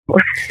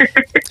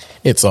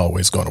It's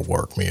always going to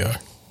work, Mia.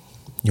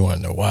 You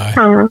want to know why?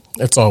 Huh?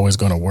 It's always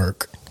going to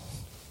work.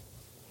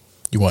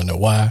 You want to know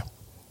why?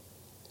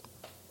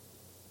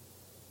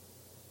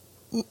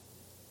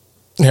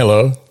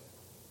 Hello?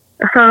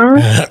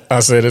 Huh? I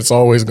said it's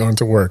always going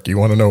to work. You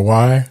want to know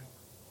why?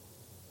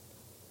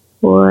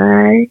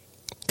 Why?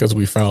 Because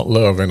we found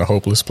love in a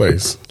hopeless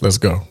place. Let's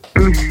go.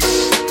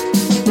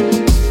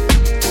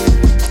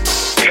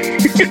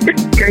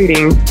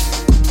 Greetings.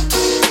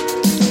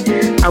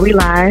 Are we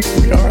live?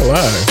 We are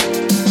live.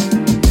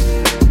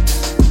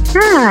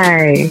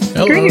 Hi.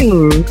 Hello.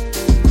 Greetings.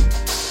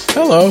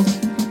 Hello.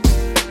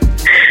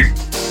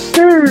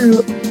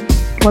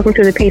 Welcome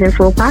to the Paid in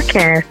Full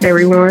podcast,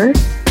 everyone.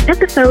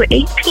 Episode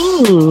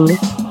 18.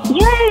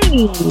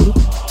 Yay!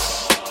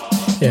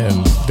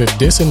 And the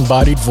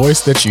disembodied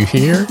voice that you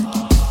hear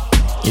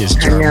is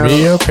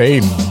Jermia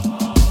Payton.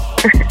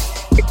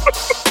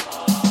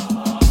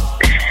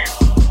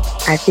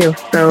 I feel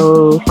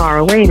so far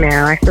away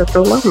now. I feel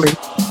so lonely.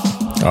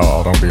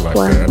 Oh, don't be like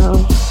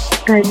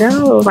that. I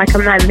know. Like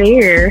I'm not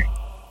there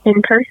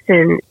in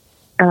person,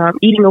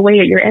 eating away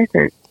at your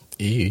essence.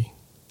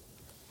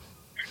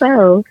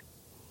 So,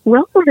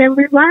 welcome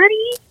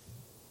everybody.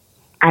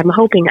 I'm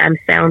hoping I'm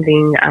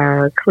sounding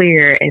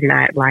clear and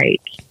not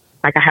like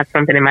I have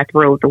something in my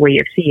throat the way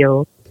it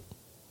feels.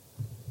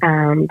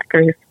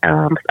 Because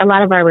a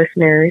lot of our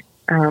listeners,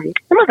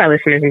 some of our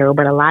listeners know,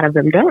 but a lot of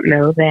them don't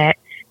know that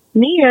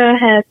Mia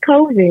has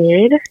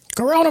COVID.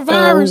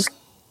 Coronavirus.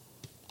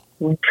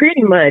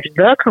 Pretty much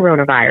the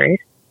coronavirus.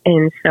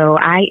 And so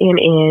I am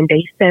in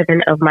day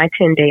 7 of my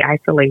 10-day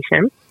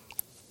isolation.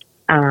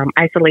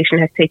 Isolation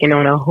has taken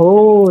on a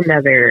whole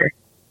nother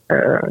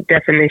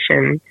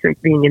definition since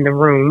being in the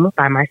room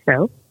by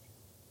myself.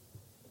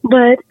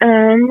 But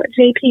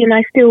JP and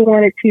I still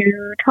wanted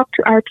to talk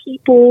to our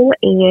people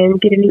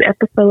and get a new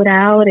episode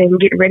out and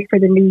get ready for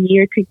the new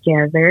year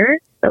together.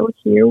 So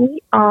here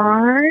we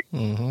are.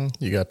 Mm-hmm.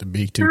 You got the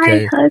B2K.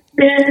 Hi,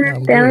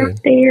 husband,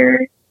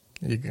 downstairs.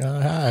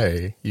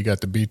 Hi. You got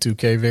the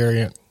B2K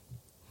variant?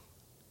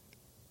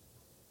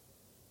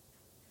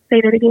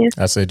 Say that again.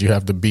 I said you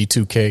have the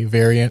B2K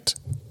variant.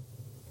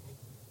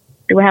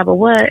 Do I have a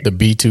what? The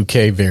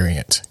B2K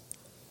variant.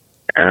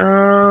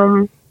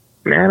 I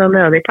don't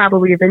know. They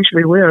probably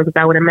eventually will, because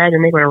I would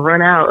imagine they're going to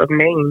run out of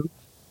names.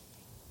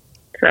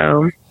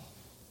 So,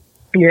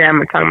 yeah,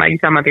 you talking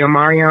about the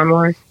Omarion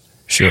one?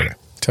 Sure.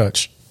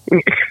 Touch.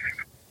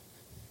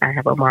 I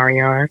have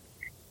Omarion.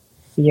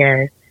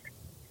 Yes.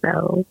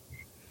 So,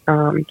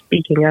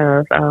 speaking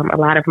of, a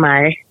lot of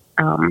my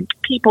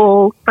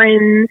people,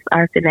 friends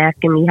are been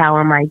asking me, how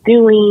am I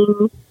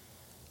doing?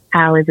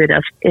 How is it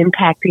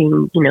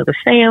impacting, the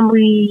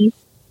family?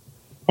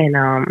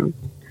 And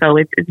so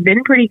it's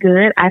been pretty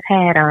good. I've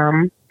had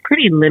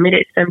pretty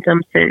limited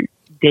symptoms since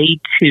day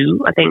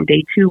 2. I think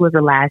day 2 was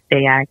the last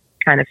day I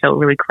kind of felt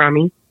really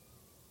crummy.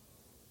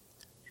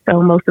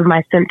 So most of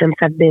my symptoms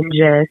have been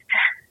just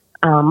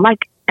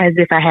like as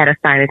if I had a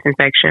sinus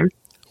infection.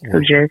 So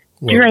just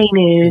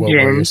drainage. What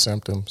were your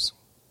symptoms?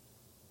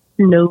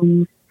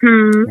 Nose.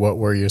 What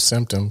were your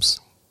symptoms?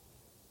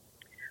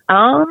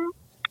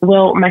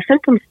 Well, my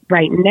symptoms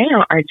right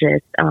now are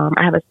just,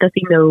 I have a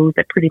stuffy nose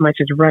that pretty much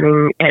is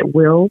running at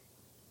will,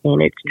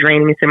 and it's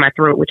draining into my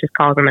throat, which is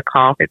causing a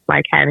cough. It's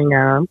like having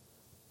a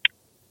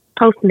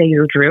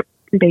post-nasal drip,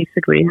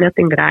 basically,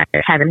 nothing that I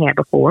haven't had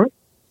before.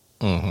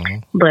 Mm-hmm.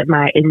 But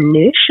my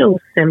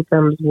initial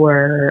symptoms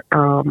were,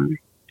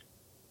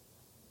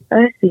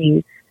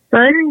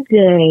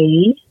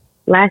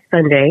 last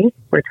Sunday,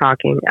 we're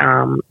talking,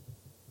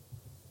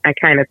 I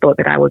kind of thought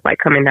that I was like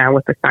coming down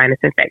with a sinus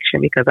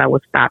infection because I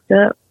was stopped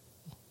up.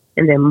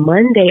 And then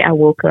Monday I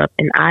woke up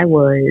and I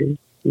was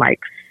like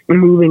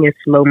moving in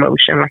slow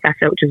motion. Like I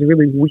felt just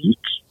really weak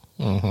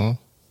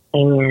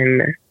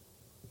and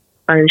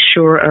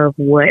unsure of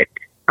what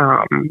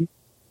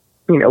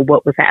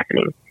was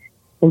happening.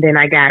 And then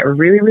I got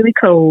really, really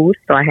cold.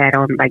 So I had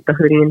on like the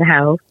hoodie in the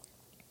house,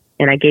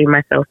 and I gave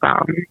myself,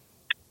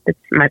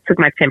 took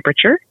my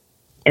temperature.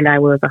 And I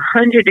was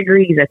 100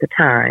 degrees at the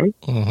time.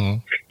 Mm-hmm.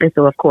 And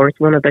so, of course,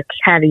 one of the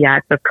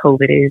caveats of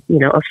COVID is,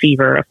 a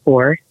fever, of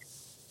course.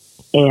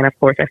 And, of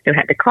course, I still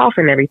had to cough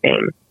and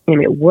everything.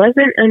 And it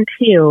wasn't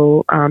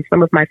until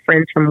some of my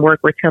friends from work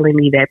were telling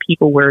me that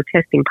people were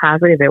testing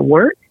positive at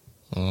work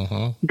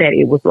that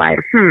it was like,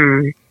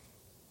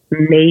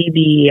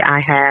 maybe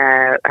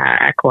I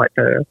caught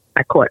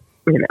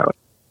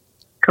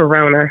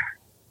Corona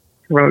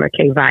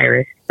K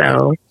virus.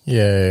 So,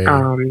 yeah.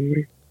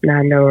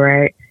 I know,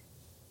 right?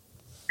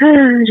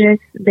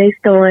 Just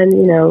based on,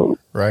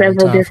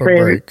 several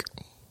different.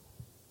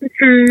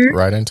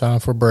 Right in time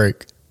for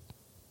break.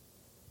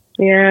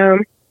 Yeah,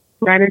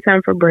 right in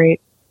time for break.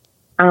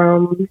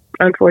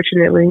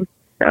 Unfortunately.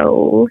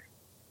 So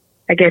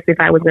I guess if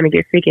I was going to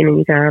get sick at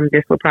any time,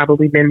 this would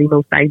probably been the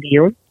most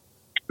ideal,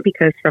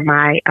 because from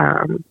my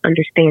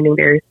understanding,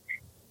 there's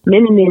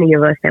many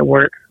of us at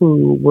work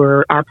who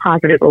are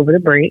positive over the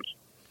break.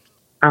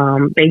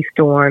 Based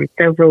on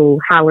several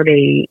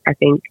holiday, I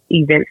think,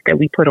 events that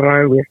we put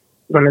on with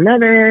one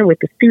another, with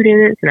the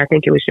students, and I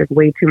think it was just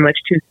way too much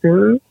too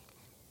soon.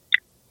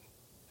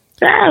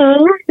 So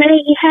there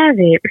you have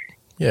it.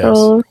 Yes.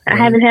 So I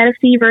haven't had a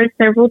fever in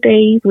several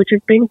days, which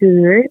has been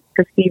good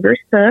because fevers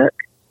suck.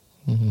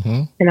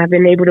 Mm-hmm. And I've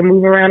been able to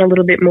move around a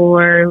little bit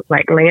more,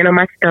 like laying on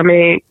my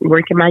stomach,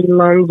 working my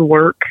lungs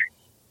work,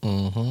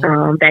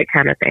 that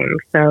kind of thing.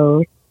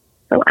 So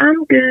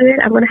I'm good.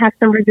 I'm gonna have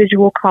some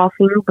residual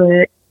coughing,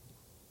 but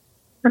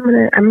I'm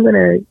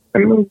gonna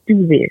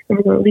do this.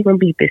 We're gonna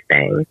beat this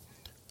thing.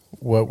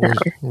 What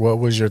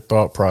was your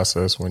thought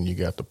process when you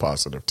got the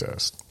positive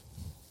test?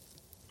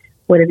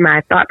 What is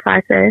my thought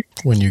process?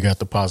 When you got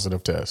the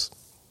positive test?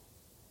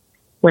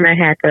 When I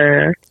had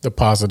the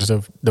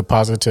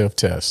positive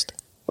test.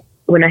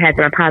 When I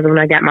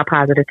got my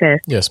positive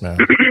test. Yes, ma'am.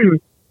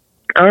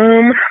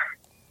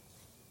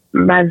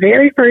 My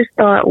very first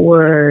thought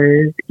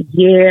was,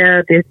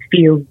 yeah, this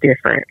feels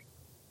different.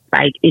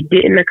 Like, it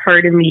didn't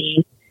occur to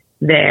me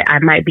that I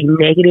might be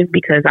negative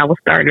because I was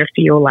starting to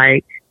feel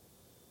like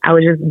I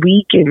was just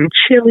weak and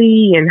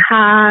chilly and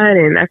hot.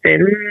 And I said,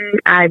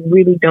 I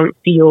really don't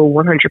feel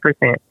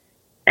 100%.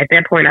 At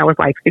that point, I was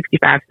like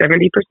 65,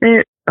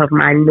 70% of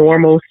my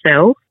normal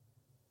self.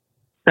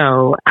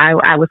 So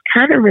I was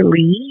kind of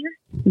relieved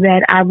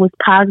that I was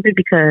positive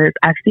because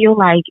I feel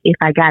like if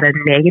I got a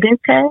negative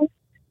test,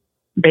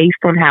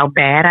 based on how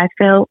bad I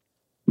felt,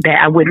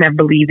 that I wouldn't have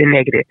believed in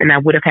negative. And I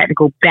would have had to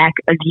go back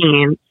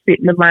again, sit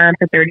in the line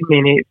for 30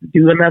 minutes,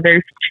 do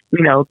another,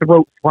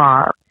 throat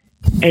swab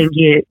and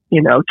get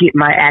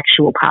my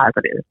actual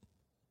positive.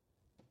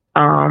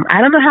 I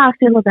don't know how I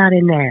feel about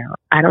it now.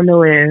 I don't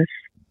know if,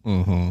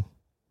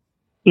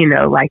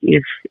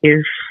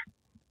 if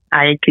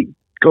I could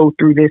go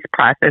through this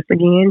process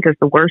again, because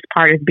the worst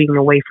part is being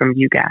away from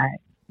you guys.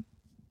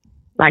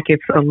 Like,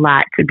 it's a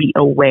lot to be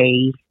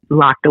away,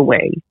 locked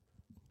away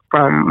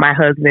from my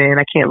husband.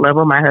 I can't love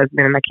on my husband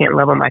and I can't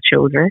love on my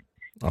children.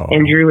 Oh.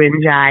 And Drew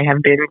and Jai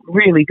have been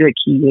really good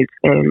kids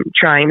and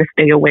trying to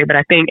stay away. But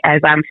I think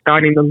as I'm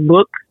starting to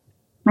look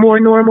more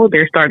normal,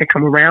 they're starting to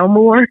come around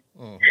more.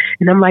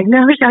 And I'm like,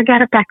 no, y'all got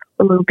to back up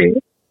a little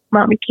bit.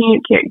 Mommy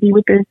can't be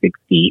within 6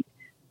 feet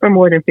for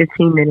more than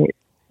 15 minutes.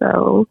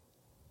 So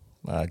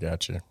I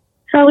got you.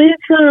 So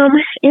it's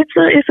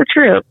a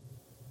trip.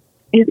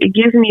 It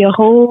gives me a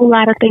whole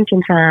lot of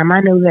thinking time.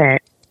 I know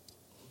that.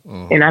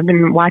 And I've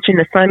been watching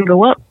the sun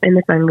go up and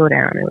the sun go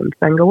down, and the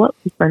sun go up,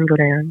 the sun go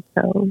down.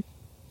 So,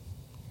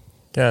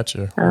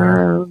 gotcha.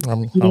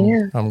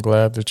 Yeah. I'm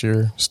glad that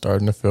you're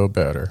starting to feel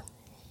better.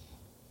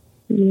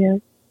 Yeah.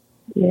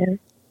 And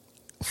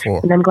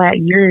I'm glad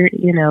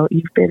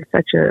you've been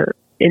such a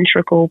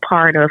integral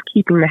part of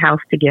keeping the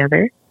house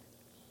together.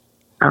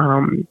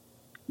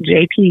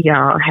 JP,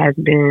 y'all, has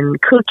been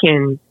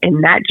cooking, and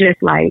not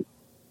just like,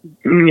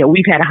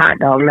 we've had a hot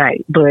dog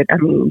night, but I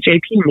mean,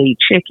 JP made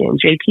chicken,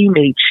 JP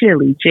made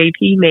chili,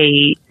 JP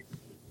made,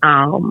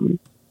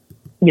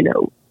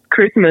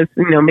 Christmas,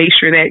 made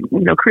sure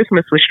that,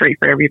 Christmas was straight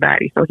for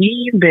everybody. So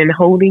he's been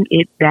holding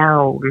it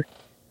down.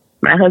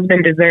 My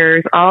husband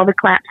deserves all the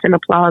claps and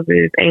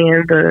applauses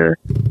and the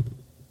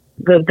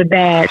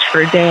badge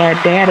for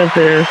dad of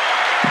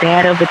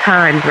the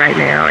times right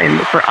now. And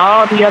for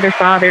all the other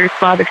fathers,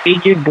 father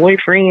figures,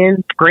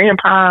 boyfriends,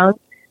 grandpas,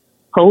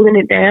 holding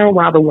it down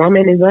while the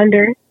woman is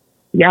under,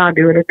 y'all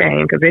doing a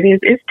thing, because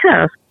it's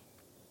tough.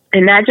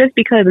 And not just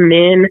because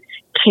men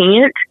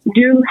can't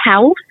do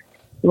house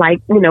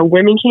like,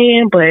 women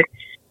can, but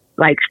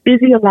like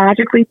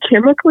physiologically,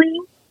 chemically,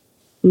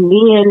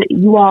 men,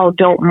 you all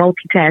don't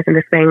multitask in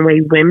the same way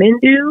women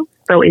do.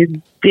 So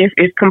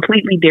it's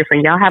completely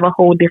different. Y'all have a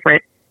whole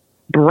different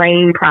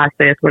brain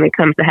process when it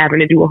comes to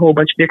having to do a whole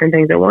bunch of different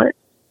things at once.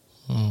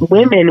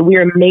 Women,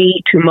 we're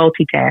made to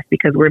multitask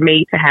because we're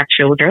made to have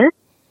children.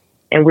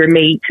 And we're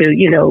made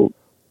to,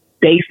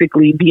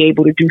 basically be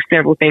able to do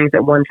several things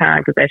at one time,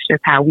 because that's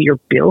just how we are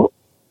built.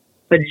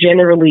 But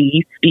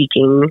generally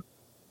speaking,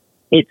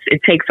 it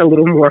takes a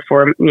little more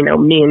for,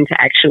 men to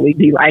actually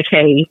be like,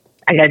 hey,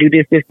 I got to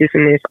do this,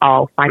 and this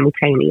all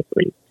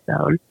simultaneously.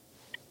 So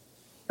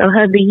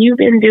hubby, you've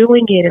been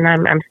doing it, and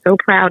I'm so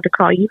proud to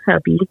call you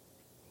hubby.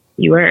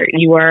 You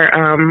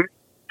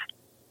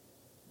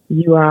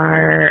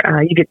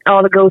get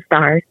all the gold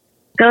stars.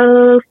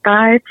 Gold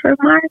stars for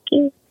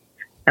Marcus.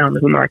 I don't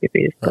know who Marcus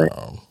is, but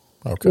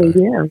okay.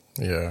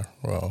 Yeah.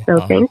 Well,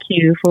 so thank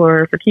you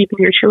for keeping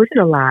your children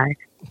alive.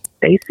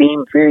 They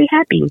seem very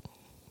happy.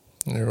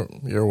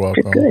 You're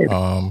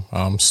welcome.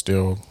 I'm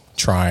still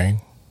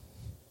trying.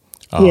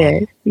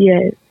 Yes.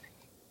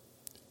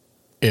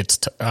 It's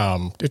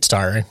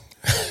tiring.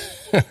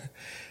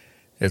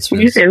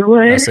 You said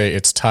what? I say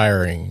it's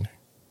tiring.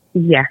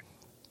 Yeah.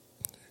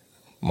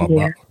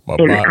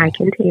 I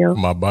can tell.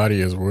 My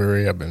body is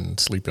weary. I've been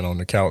sleeping on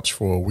the couch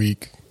for a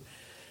week.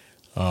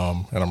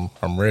 And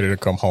I'm ready to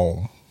come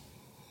home.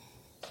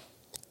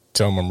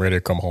 Tell them I'm ready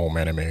to come home,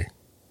 Anime.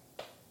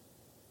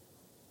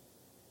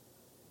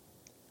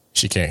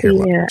 She can't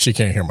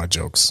hear my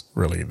jokes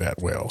really that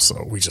well,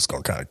 so we just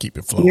gonna kind of keep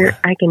it flowing.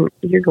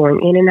 You're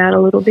going in and out a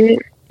little bit.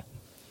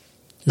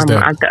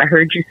 I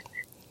heard you.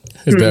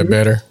 Is that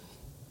better?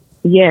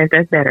 Yes,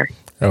 that's better.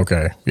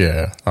 Okay,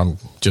 yeah. I'm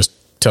just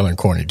telling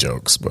corny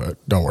jokes, but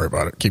don't worry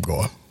about it. Keep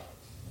going.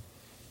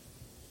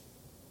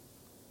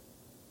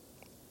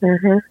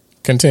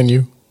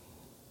 Continue.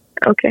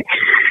 Okay.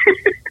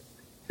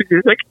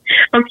 It's like,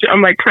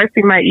 I'm like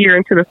pressing my ear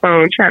into the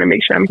phone, trying to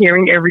make sure I'm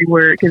hearing every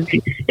word because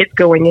it's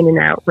going in and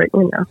out. But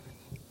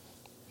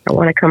I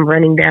want to come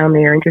running down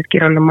there and just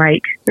get on the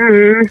mic.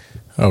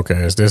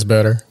 Okay, is this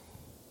better?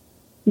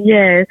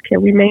 Yes.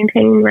 Can we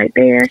maintain right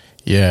there?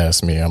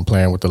 Yes, me. I'm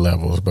playing with the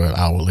levels, but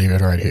I will leave it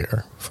right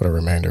here for the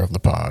remainder of the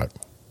pod.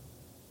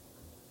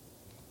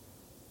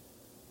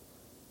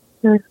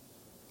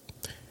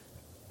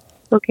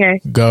 Okay.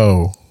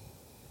 Go.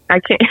 I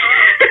can't.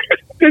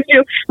 Cause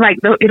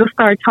it'll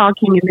start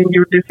talking and then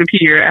you'll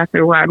disappear after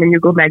a while and then you'll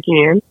go back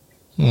in.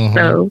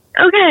 So,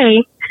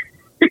 okay.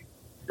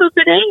 So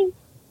today,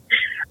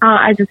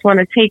 I just want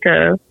to take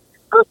a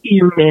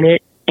few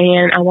minutes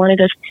and I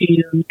wanted us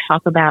to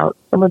talk about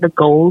some of the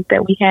goals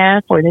that we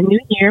have for the new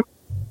year.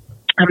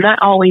 I'm not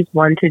always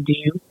one to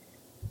do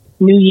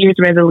New Year's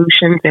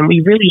resolutions, and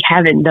we really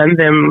haven't done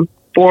them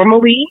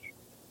formally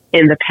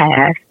in the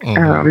past,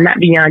 not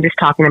beyond just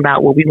talking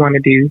about what we want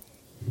to do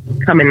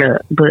coming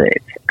up. But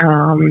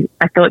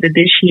I thought that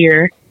this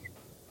year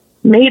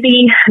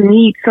maybe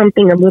need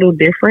something a little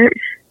different.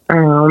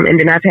 And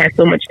then I've had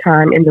so much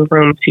time in the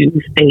room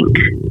to think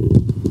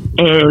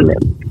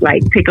and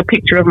like take a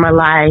picture of my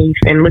life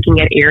and looking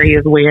at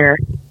areas where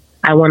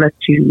I want us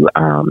to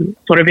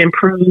sort of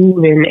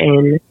improve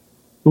and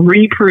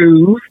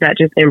reprove, not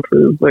just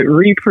improve, but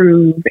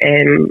reprove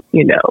and,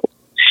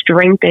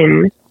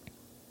 strengthen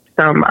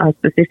some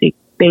specific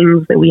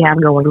things that we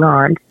have going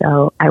on.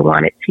 So I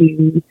wanted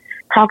to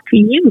talk to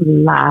you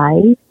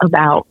live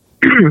about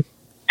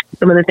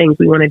some of the things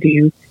we want to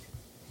do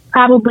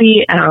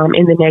probably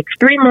in the next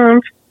 3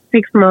 months,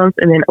 6 months,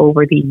 and then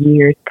over the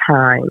year's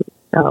time.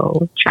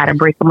 So try to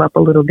break them up a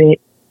little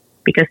bit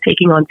because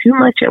taking on too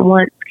much at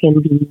once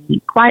can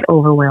be quite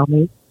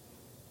overwhelming.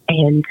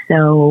 And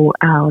so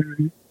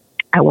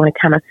I want to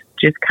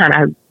kind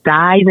of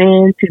dive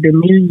into the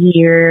new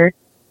year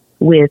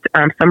with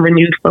some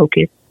renewed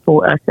focus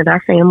for us and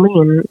our family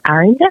and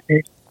our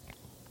endeavors.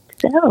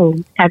 So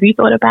have you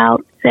thought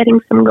about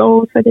setting some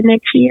goals for the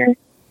next year?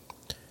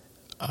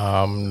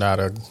 I'm not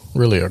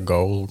really a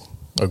goal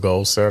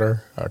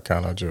setter. I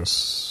kind of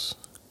just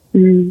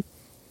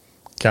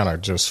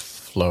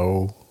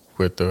flow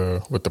with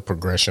the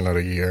progression of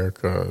the year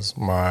because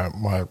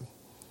the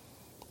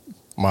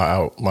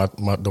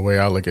way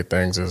I look at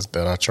things is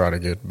that I try to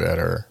get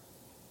better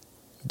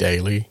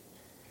daily,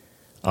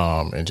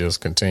 and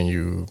just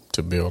continue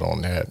to build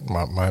on that.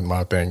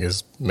 My thing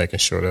is making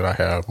sure that I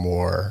have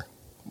more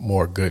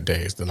good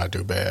days than I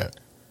do bad.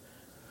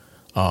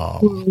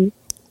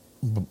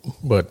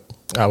 But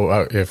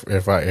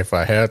if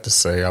I had to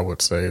say, I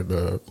would say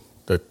the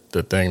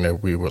thing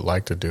that we would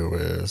like to do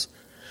is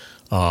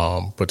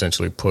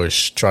potentially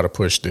try to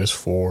push this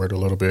forward a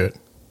little bit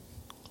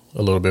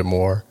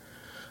more.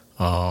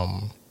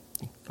 I'm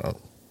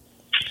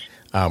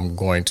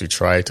going to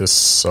try to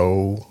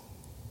sow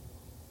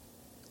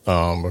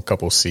a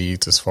couple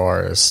seeds as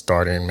far as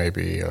starting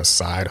maybe a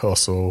side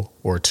hustle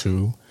or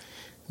two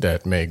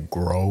that may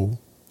grow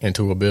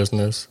into a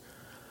business.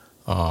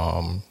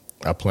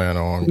 I plan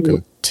on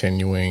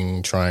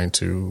continuing trying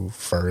to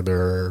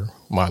further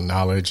my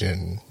knowledge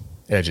and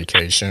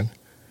education,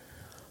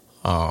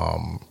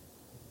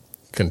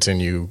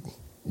 continue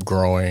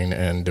growing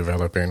and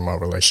developing my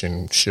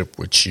relationship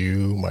with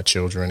you, my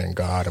children, and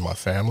God and my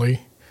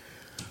family.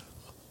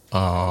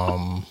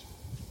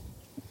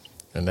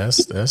 And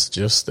that's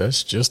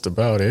just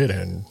about it.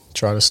 And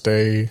try to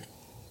stay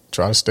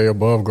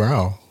above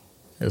ground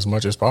as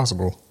much as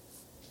possible.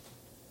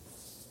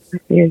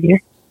 Yeah.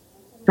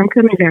 I'm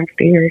coming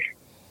downstairs.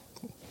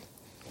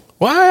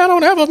 Why? I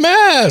don't have a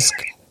mask.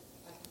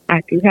 I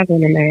do have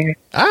on a mask.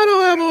 I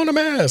don't have on a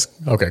mask.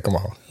 Okay, come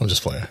on. I'm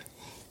just playing.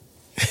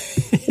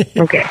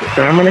 Okay,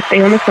 so I'm going to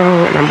stay on the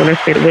phone and I'm going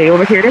to sit way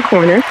over here in the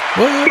corner.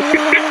 Well,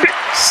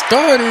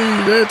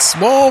 starting at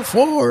small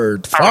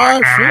forward,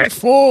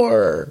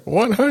 5'4",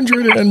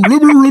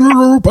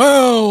 100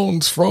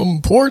 pounds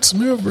from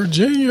Portsmouth,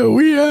 Virginia.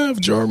 We have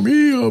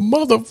Jarmia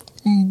Mother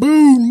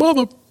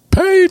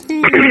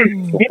Payton.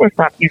 We will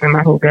stop using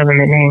my whole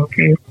government name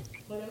too.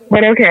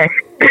 But okay.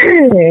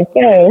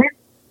 So,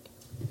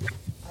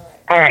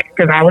 all right,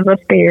 because I was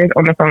upstairs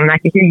on the phone and I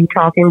could hear you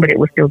talking, but it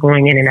was still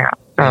going in and out.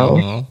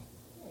 So,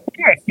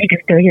 okay, you can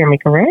still hear me,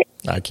 correct?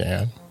 I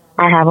can.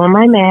 I have on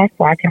my mask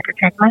so I can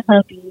protect my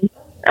puppy.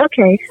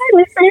 Okay, hi,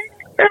 listeners.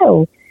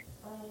 So,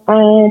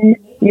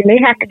 you may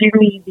have to give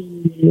me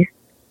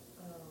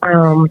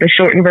the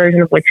shortened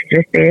version of what you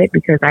just said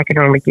because I can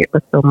only get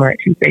with so much.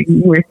 You said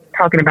you were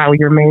talking about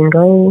your main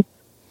goal.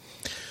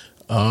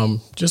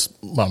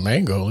 Just my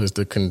main goal is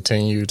to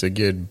continue to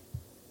get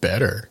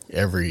better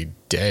every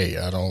day.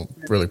 I don't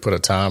really put a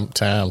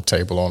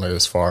timetable on it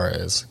as far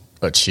as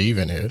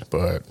achieving it,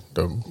 but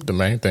the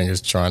main thing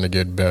is trying to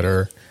get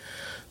better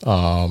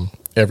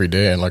every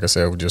day. And like I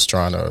said, we're just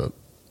trying to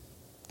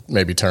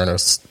maybe turn a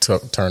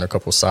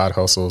couple side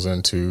hustles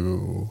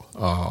into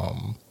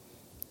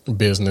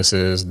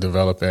businesses,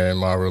 developing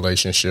my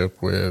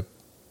relationship with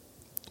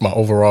my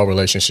overall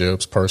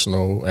relationships,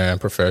 personal and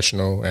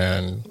professional,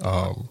 and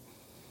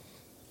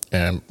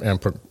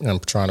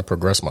trying to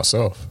progress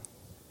myself.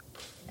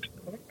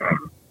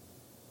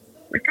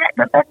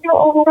 Does that feel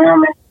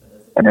overwhelming?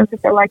 Or does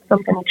it feel like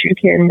something that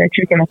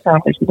you can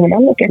accomplish? When I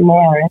look at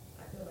mine,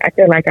 I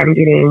feel like I'm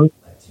getting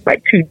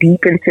like too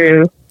deep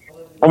into,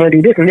 I want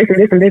to do this and this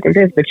and this and this and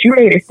this, but you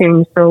made it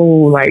seem so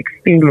like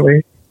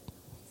seamless.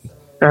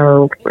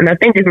 So, and I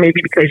think it's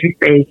maybe because you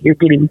say you're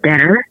getting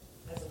better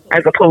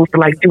as opposed to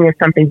like doing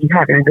something you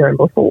haven't done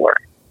before.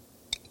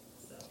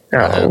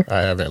 So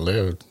I haven't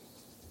lived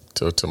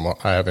till tomorrow.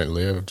 I haven't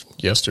lived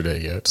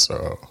yesterday yet.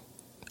 So,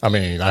 I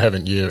mean, I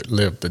haven't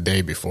lived the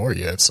day before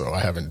yet. So I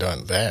haven't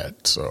done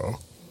that. So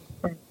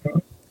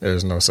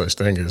there's no such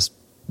thing as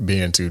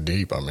being too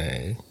deep. I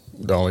mean,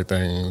 the only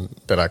thing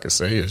that I could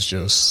say is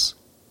just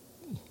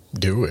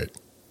do it.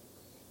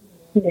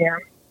 Yeah.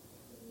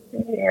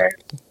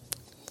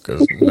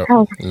 Because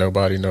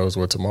nobody knows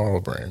what tomorrow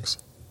brings.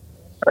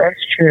 That's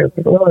true.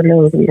 Because Lord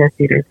knows we didn't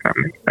see this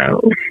coming.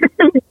 So,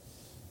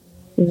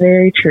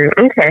 very true.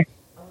 Okay.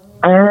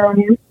 I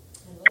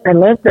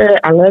love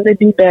the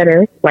do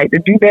better. Like the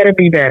do better,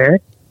 be better.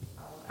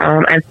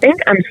 I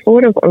think I'm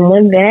sort of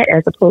on that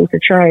as opposed to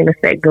trying to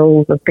set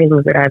goals of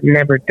things that I've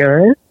never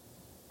done.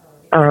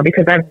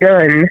 Because I've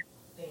done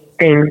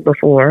things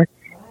before.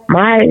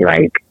 My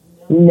like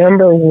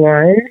number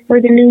one for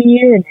the new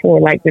year and for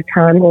like the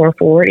time going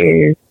forward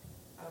is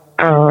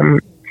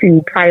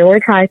to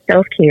prioritize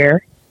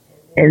self-care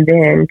and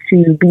then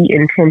to be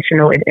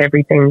intentional in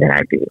everything that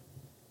I do.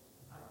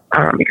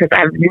 Because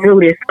I've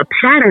noticed a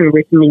pattern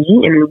with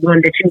me, and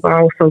one that you've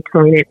also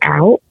pointed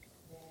out,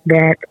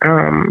 that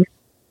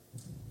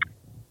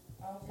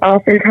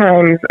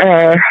oftentimes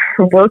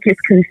work is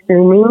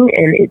consuming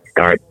and it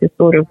starts to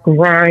sort of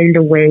grind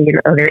away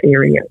in other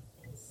areas.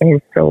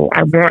 And so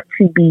I want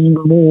to be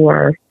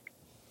more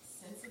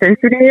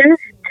sensitive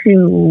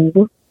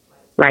to,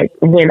 like,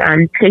 when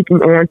I'm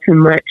taking on too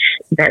much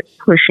that's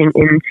pushing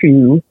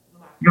into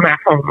my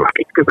home life.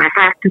 Because I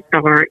have to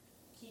start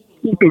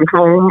keeping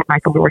home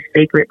like a more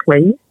sacred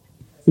place.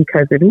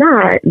 Because if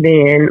not,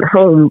 then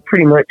home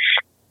pretty much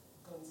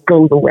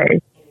goes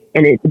away.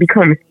 And it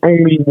becomes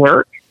only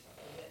work.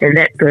 And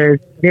that does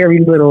very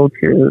little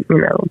to,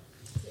 to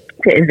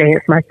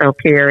advance my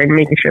self-care and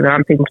making sure that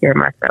I'm taking care of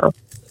myself.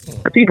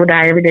 But people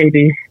die every day,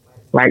 B,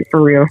 like for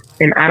real.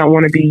 And I don't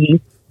want to be,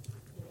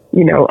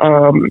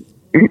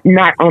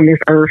 not on this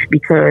earth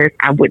because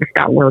I wouldn't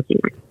stop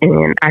working.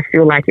 And I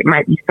feel like it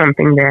might be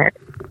something that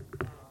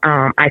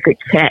I could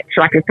catch.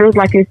 Like it feels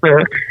like it's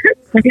a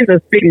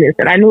sickness.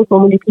 And I know so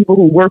many people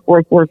who work.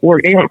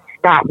 They don't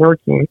stop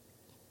working.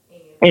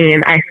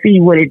 And I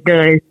see what it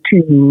does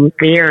to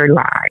their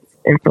lives.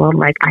 And so I'm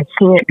like, I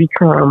can't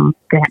become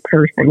that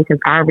person because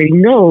I already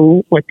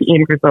know what the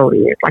end result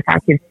is. Like I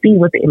can see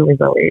what the end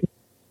result is.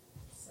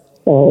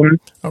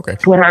 Okay.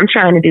 What I'm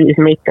trying to do is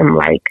make them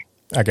like.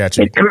 I got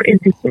you.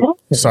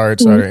 Sorry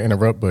to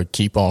interrupt, but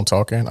keep on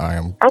talking.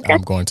 I'm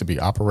going to be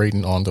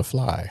operating on the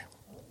fly.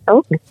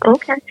 Okay.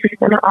 She's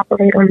going to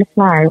operate on the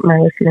fly, my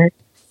listeners.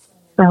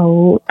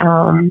 So,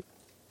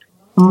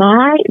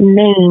 my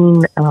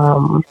main,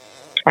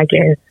 I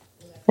guess,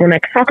 when I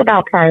talk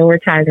about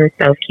prioritizing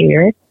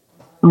self-care,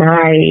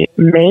 my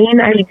main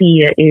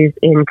idea is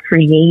in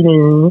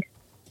creating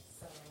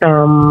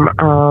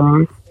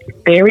some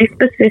very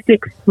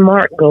specific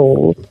SMART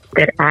goals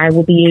that I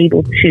will be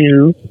able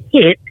to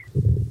hit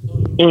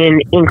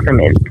in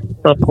increments.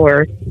 So, of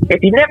course,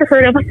 if you've never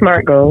heard of a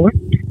SMART goal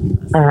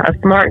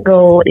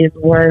is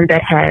one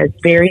that has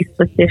very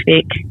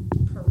specific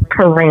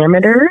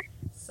parameters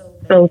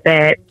so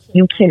that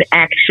you can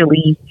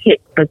actually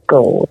hit the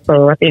goal.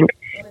 So I think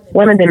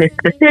one of them is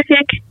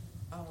specific.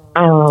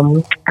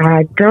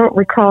 I don't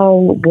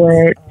recall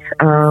what,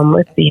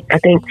 let's see, I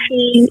think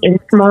T in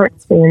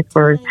SMART stands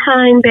for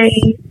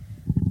time-based.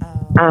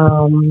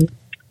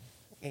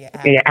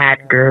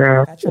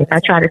 Girl. If I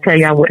try to tell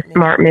y'all what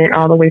SMART meant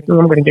all the way through,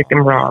 I'm going to get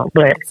them wrong.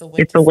 But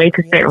it's a way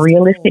to set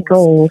realistic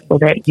goals so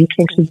that you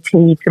can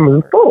continue to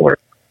move forward.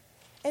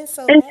 And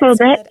so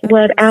that's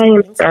what I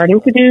am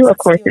starting to do. Of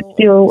course, it's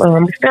still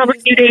a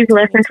few days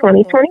left in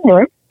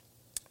 2021.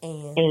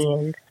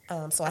 And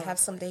so I have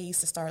some days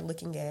to start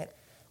looking at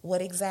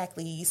what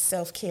exactly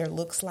self-care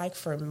looks like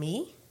for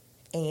me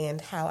and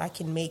how I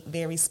can make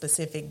very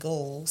specific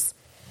goals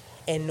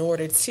in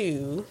order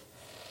to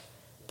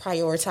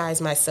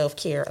prioritize my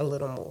self-care a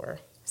little more.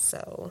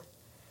 So,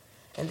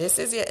 and this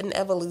is an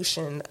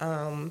evolution.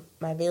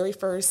 My very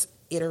first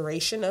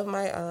iteration of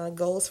my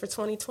goals for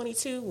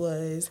 2022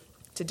 was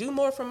to do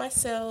more for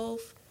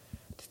myself,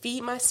 to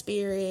feed my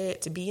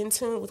spirit, to be in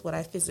tune with what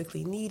I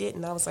physically needed.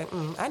 And I was like,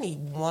 I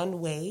need one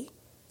way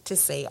to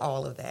say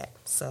all of that.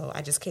 So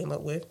I just came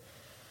up with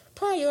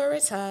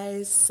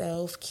prioritize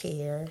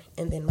self-care.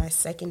 And then my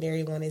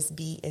secondary one is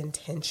be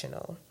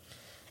intentional.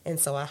 And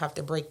so I have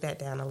to break that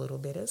down a little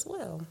bit as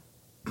well.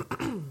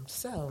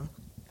 So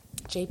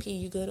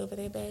JP, you good over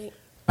there, babe?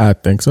 I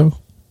think so.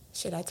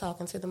 Should I talk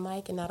into the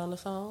mic and not on the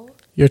phone?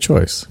 Your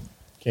choice.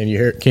 Can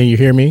you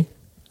hear me?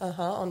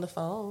 On the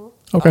phone.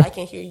 Okay. Oh, I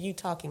can hear you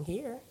talking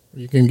here.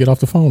 You can get off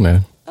the phone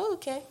now. Oh,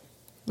 okay.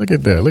 Look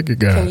at that. Look at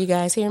God. Can you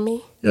guys hear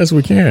me? Yes,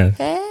 we can.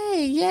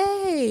 Hey,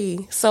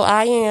 yay. So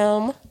I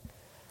am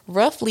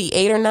roughly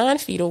 8 or 9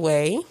 feet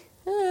away.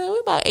 We're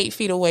about 8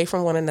 feet away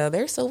from one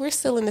another, so we're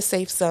still in the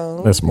safe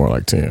zone. That's more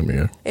like 10,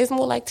 yeah. It's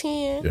more like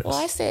 10? Yes. Well,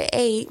 I said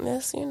 8.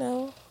 That's,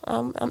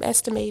 I'm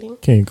estimating.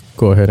 Can you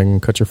go ahead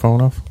and cut your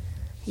phone off?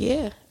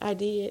 Yeah, I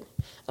did.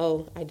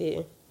 Oh, I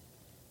did.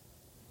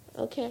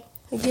 Okay.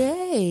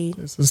 Yay.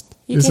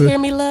 You can hear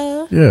me,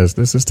 love? Yes,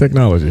 this is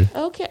technology.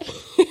 Okay.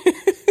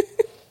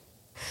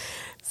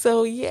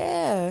 So,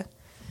 yeah.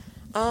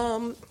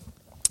 So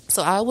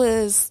I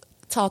was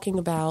talking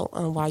about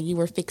while you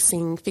were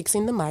fixing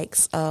the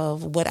mics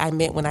of what I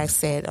meant when I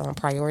said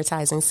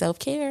prioritizing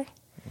self-care.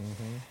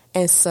 Mm-hmm.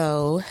 And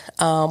so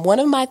one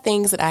of my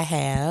things that I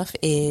have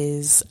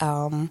is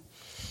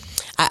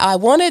I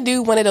want to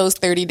do one of those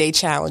 30-day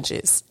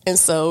challenges. And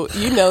so,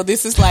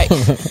 this is like,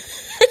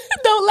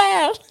 don't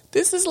laugh.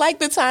 This is like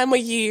the time of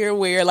year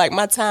where like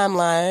my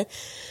timeline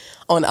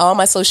on all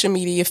my social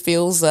media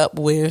fills up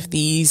with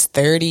these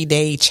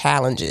 30-day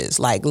challenges,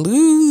 like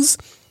lose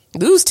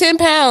 10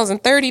 pounds in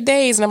 30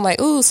 days. And I'm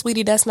like, ooh,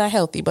 sweetie, that's not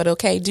healthy, but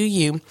okay, do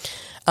you.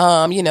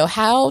 How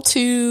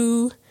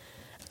to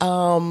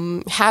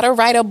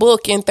write a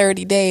book in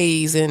 30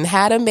 days and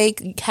how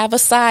to have a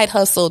side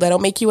hustle that'll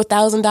make you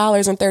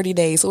 $1,000 in 30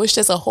 days. So it's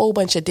just a whole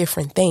bunch of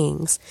different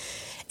things.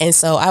 And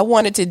so I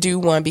wanted to do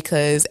one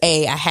because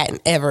I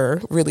hadn't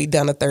ever really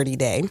done a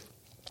 30-day.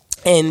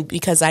 And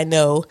because I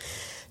know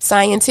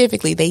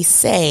scientifically they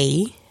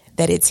say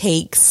that it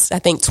takes, I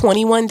think,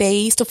 21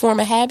 days to form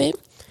a habit.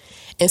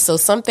 And so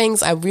some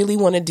things I really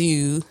want to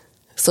do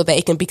so that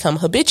it can become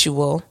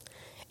habitual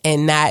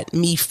and not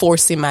me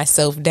forcing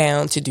myself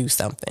down to do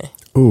something.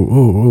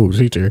 Ooh,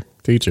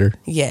 teacher.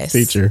 Yes.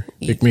 Teacher,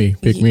 pick me.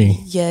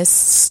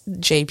 Yes,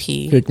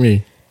 JP. Pick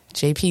me.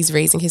 JP's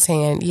raising his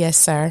hand. Yes,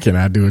 sir. Can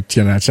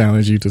I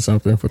challenge you to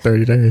something for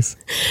 30 days?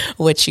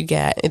 What you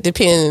got? It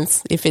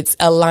depends if it's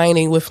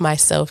aligning with my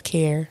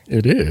self-care.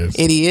 It is.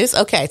 It is?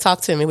 Okay,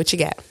 talk to me. What you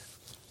got?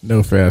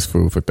 No fast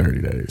food for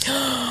 30 days.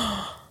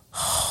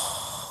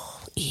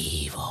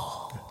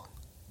 Evil.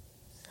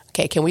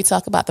 Okay, can we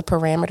talk about the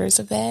parameters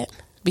of that?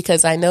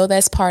 Because I know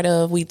that's part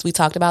of, we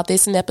talked about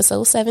this in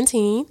episode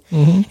 17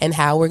 mm-hmm. and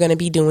how we're going to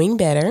be doing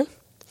better.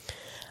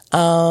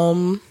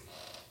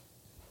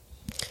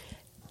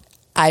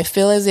 I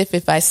feel as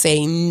if I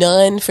say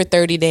none for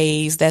 30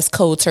 days, that's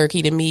cold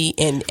turkey to me,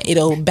 and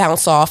it'll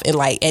bounce off, and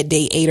like at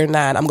day 8 or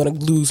 9, I'm gonna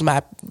lose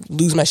my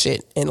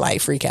shit and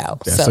like freak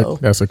out.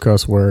 That's a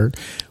cuss word,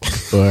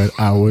 but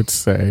I would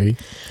say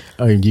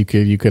you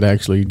could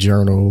actually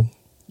journal.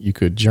 You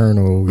could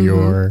journal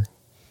mm-hmm.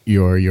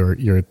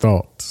 your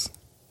thoughts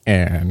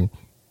and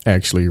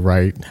actually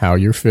write how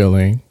you're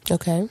feeling.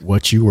 Okay.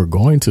 What you were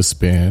going to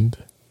spend.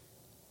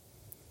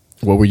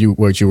 What you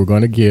were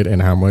going to get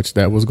and how much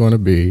that was going to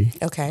be.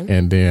 Okay.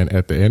 And then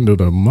at the end of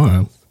the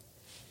month,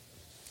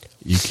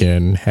 you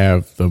can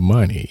have the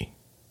money.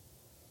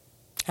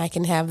 I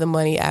can have the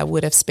money I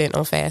would have spent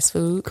on fast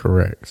food.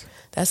 Correct.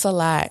 That's a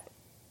lot.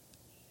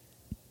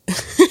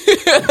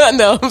 I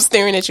know. I'm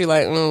staring at you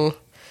like,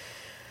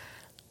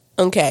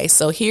 Okay,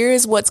 so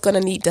here's what's going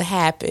to need to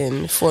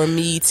happen for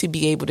me to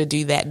be able to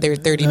do that, their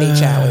 30-day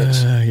challenge.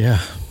 Yeah.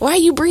 Why are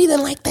you breathing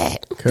like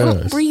that?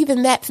 Don't breathe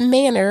in that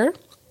manner.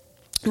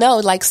 No,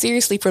 like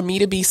seriously, for me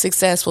to be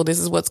successful, this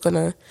is what's going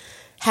to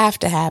have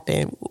to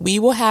happen. We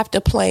will have to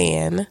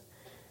plan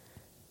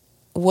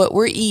what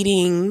we're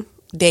eating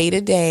day to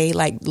day,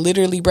 like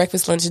literally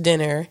breakfast, lunch,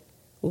 dinner,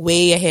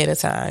 way ahead of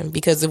time.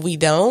 Because if we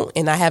don't,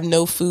 and I have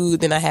no food,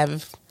 then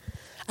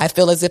I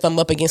feel as if I'm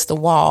up against the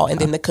wall, and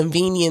then the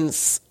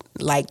convenience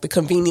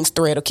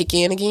thread will kick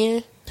in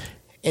again.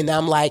 And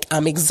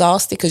I'm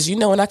exhausted because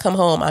when I come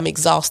home, I'm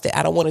exhausted.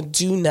 I don't want to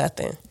do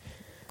nothing.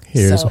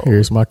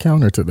 Here's my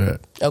counter to that.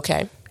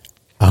 Okay.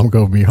 I'm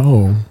going to be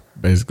home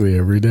basically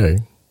every day.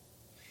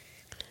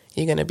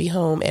 You're going to be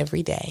home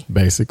every day.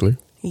 Basically.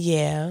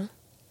 Yeah.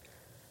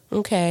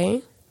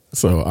 Okay.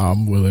 So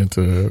I'm willing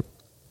to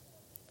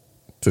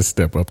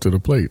step up to the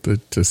plate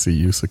to see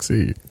you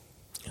succeed.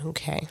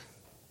 Okay.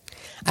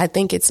 I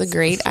think it's a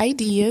great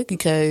idea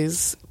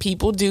because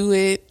people do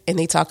it and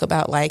they talk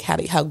about like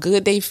how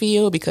good they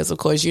feel because of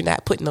course you're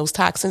not putting those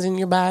toxins in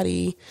your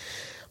body.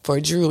 For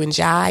Drew and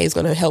Jai, is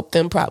going to help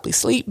them probably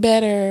sleep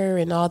better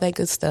and all that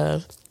good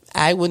stuff.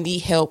 I would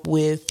need help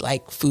with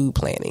like food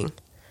planning.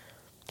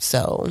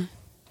 So,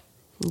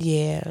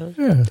 yeah.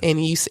 And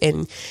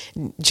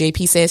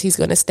JP says he's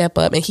going to step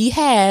up, and he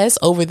has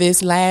over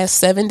this last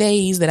 7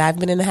 days that I've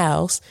been in the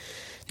house.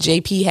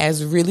 JP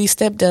has really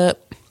stepped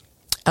up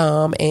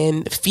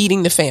and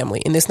feeding the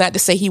family. And it's not to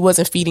say he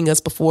wasn't feeding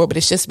us before, but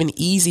it's just been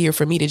easier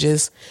for me to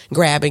just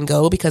grab and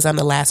go because I'm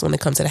the last one to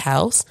come to the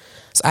house.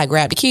 So I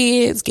grab the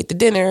kids, get the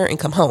dinner, and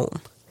come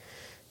home.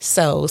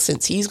 So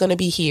since he's going to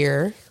be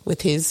here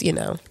with his,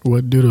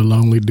 What do the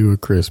lonely do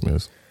at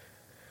Christmas?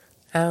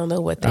 I don't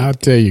know what I'll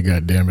tell you,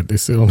 goddammit, they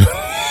still don't.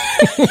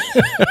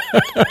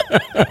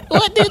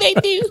 What do they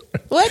do?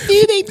 What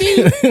do they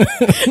do?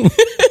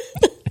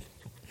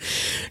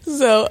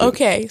 So,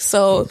 okay.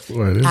 So,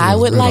 Boy, I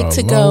would like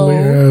to go.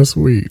 Last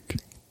week.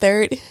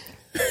 Third.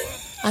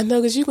 I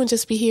know, because you can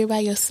just be here by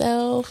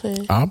yourself.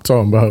 And, I'm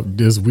talking about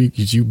this week,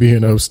 you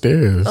being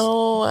upstairs.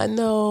 oh, I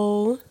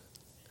know.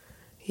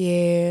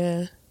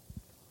 Yeah.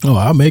 Oh,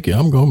 I'll make it.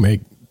 I'm going to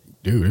make.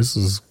 Dude, this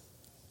is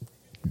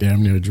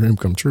damn near a dream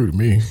come true to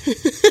me.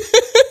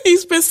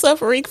 He's been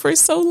suffering for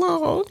so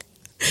long.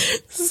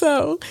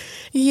 So,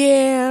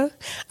 yeah.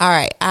 All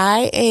right.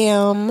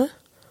 I'm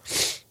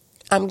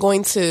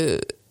going to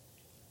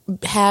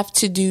have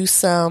to do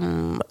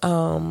some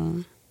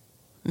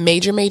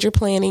major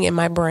planning in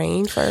my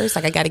brain first.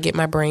 Like, I got to get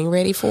my brain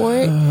ready for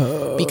it,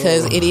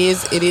 because it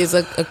is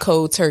a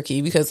cold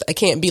turkey, because I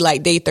can't be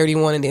like day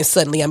 31 and then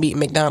suddenly I'm eating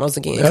McDonald's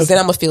again, because then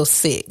I'm gonna feel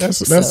sick.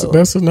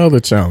 That's another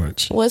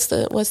challenge. What's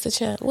the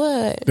challenge?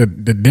 What? The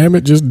damn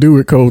it, just do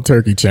it cold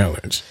turkey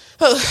challenge.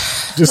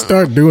 Just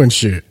start doing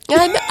shit.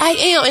 I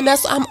am, and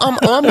I'm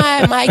on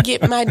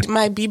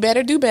my be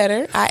better, do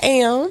better. I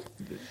am.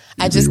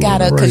 I just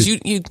gotta, because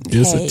you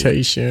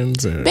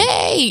dissertations, hey,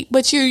 babe,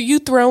 but you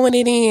throwing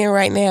it in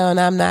right now, and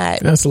I'm not.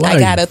 That's life. I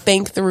gotta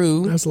think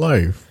through. That's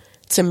life.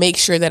 To make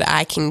sure that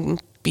I can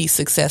be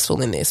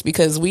successful in this,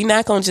 because we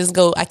not gonna just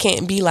go. I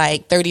can't be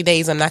like 30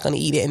 days. I'm not gonna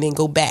eat it and then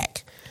go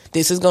back.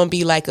 This is gonna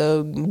be like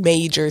a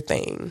major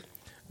thing.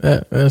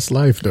 That's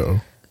life,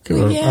 though.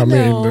 Yeah, I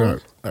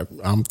mean,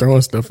 I'm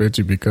throwing stuff at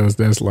you because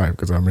that's life.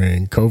 Because I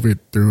mean, COVID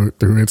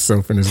threw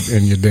itself in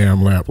your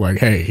damn lap. Like,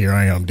 hey, here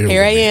I am.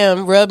 Here I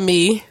am. Rub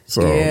me.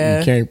 So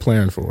you can't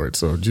plan for it.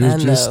 So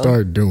just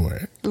start doing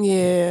it.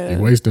 Yeah, you're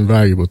wasting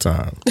valuable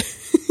time.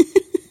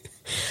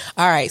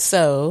 All right,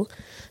 so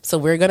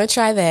we're gonna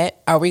try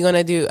that. Are we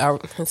gonna do?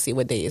 Let's see,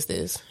 what day is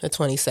this? The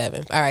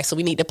 27th. All right, so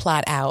we need to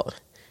plot out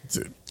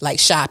like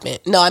shopping.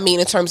 No, I mean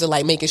in terms of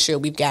like making sure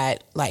we've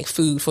got like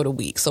food for the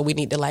week. So we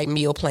need to like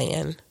meal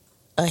plan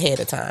ahead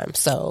of time.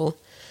 So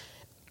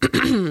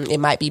it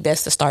might be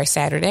best to start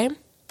Saturday,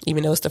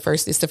 even though it's the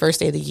first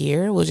day of the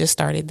year. We'll just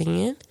start it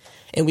then,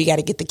 and we got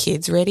to get the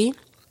kids ready,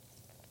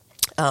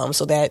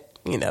 so that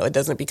it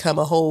doesn't become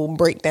a whole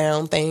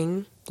breakdown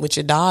thing with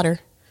your daughter.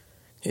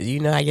 Cause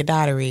you know how your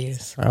daughter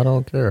is. I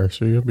don't care.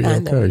 She'll be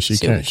okay. She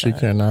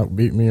cannot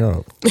beat me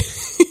up.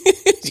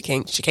 She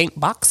can't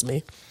box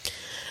me.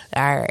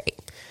 All right.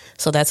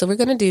 So that's what we're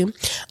going to do.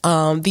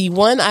 The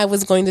one I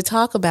was going to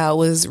talk about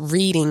was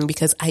reading,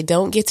 because I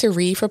don't get to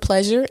read for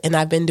pleasure, and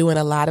I've been doing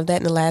a lot of that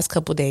in the last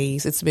couple of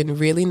days. It's been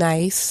really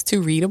nice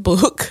to read a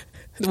book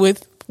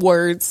with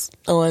words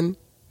on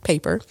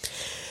paper.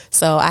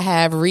 So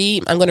I'm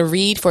going to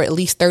read for at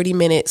least 30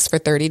 minutes for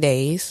 30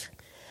 days.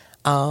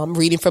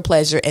 Reading for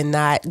pleasure and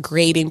not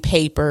grading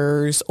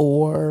papers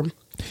or...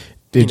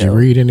 Did you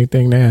read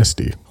anything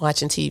nasty?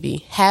 Watching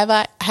TV.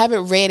 I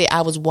haven't read it.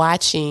 I was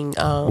watching.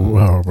 Oh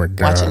my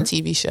God! Watching a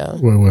TV show.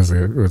 What was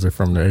it? Was it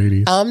from the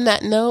 80s? I'm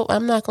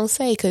not gonna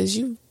say, because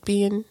you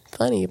being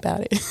funny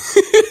about it.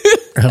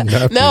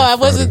 I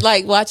wasn't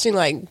like watching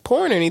like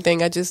porn or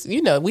anything. I just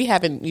we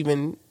haven't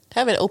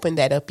opened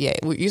that up yet.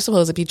 You're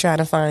supposed to be trying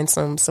to find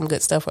some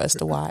good stuff for us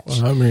to watch.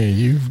 Well, I mean,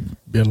 you've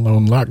been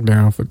on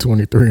lockdown for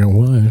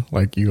 23-1.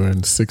 Like, you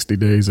in 60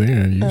 days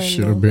in, you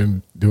should have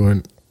been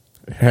doing.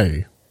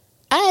 Hey.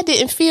 I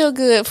didn't feel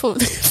good for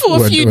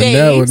a few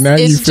days. Now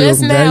it's just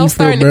now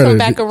starting to come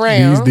back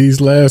around. These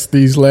last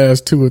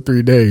 2 or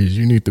 3 days,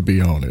 you need to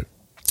be on it.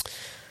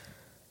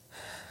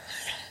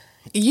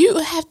 You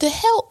have to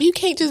help. You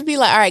can't just be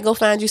like, all right, go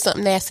find you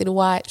something nasty to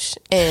watch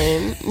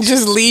and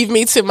just leave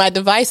me to my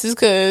devices,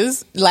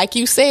 because like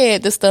you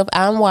said, the stuff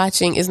I'm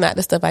watching is not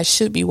the stuff I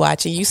should be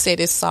watching. You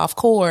said it's soft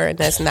core, and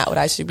that's not what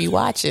I should be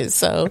watching.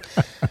 So,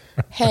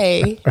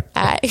 hey,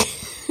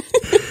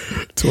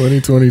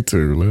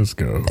 2022, let's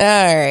go.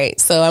 All right,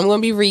 so I'm going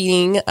to be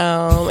reading,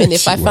 and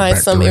if I find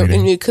some,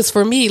 because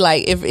for me,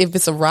 like if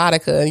it's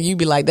erotica, you'd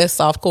be like, that's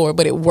softcore,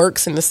 but it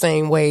works in the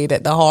same way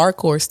that the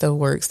hardcore stuff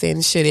works,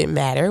 then should it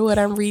matter what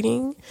I'm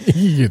reading?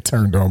 You get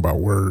turned on by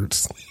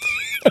words.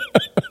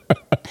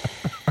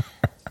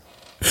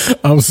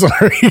 I'm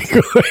sorry.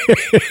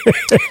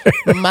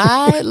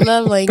 My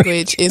love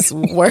language is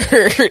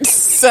words,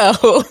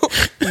 so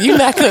you're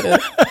not going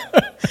to.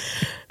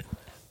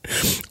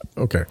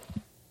 Okay.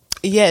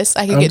 Yes,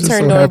 I can get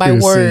turned on by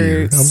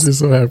words. I'm just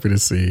so happy to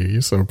see you.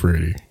 You're so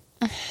pretty.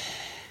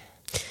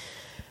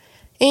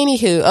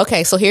 Anywho,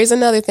 okay, so here's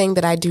another thing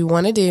that I do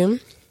want to do,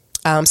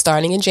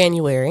 starting in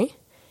January,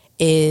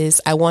 is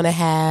I want to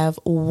have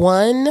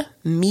one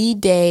me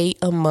day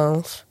a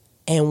month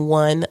and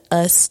one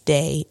us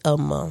day a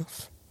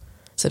month.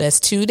 So that's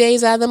 2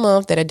 days out of the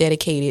month that are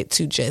dedicated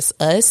to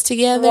just us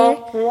together,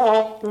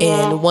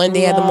 and 1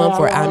 day out of the month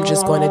where I'm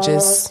just going to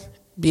just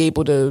be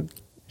able to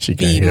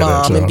be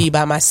mom and be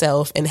by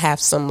myself and have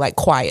some like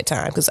quiet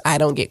time, because I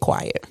don't get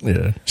quiet.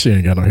 Yeah, she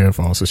ain't got no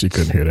headphones, so she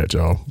couldn't hear that,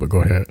 y'all. But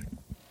go ahead.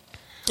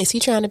 Is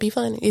he trying to be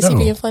funny? Is he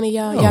being funny,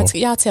 y'all? No.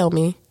 Y'all tell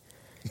me,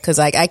 because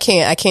like I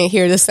can't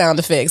hear the sound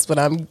effects, but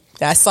I'm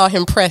I saw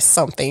him press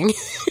something.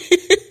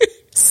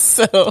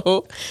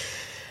 So,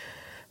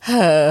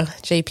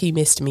 JP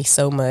missed me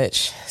so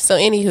much. So,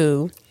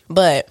 anywho,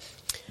 but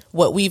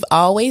what we've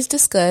always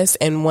discussed,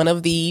 and one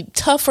of the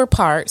tougher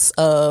parts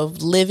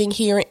of living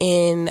here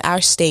in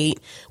our state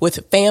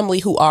with family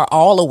who are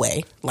all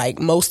away, like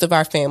most of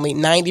our family,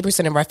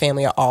 90% of our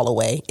family are all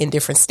away in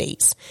different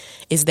states,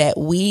 is that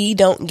we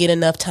don't get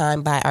enough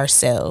time by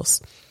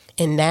ourselves.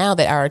 And now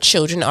that our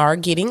children are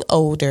getting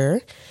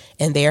older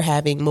and they're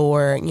having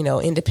more,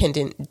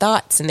 independent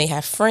thoughts and they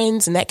have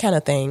friends and that kind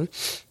of thing,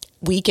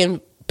 we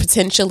can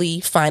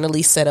potentially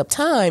finally set up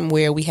time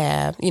where we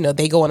have,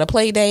 they go on a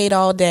play date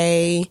all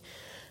day,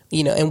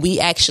 and we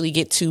actually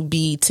get to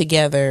be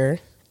together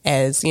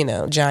as,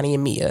 Johnny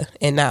and Mia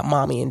and not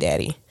mommy and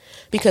daddy.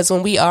 Because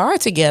when we are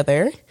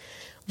together,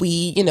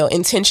 we,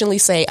 intentionally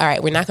say, all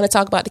right, we're not going to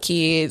talk about the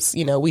kids.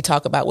 We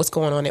talk about what's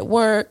going on at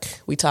work.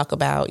 We talk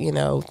about,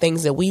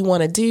 things that we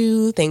want to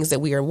do, things that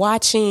we are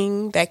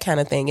watching, that kind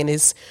of thing. And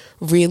it's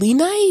really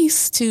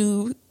nice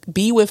to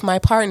be with my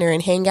partner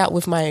and hang out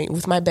with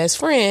my best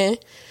friend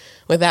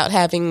without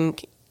having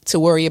to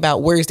worry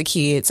about where's the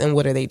kids and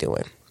what are they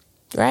doing,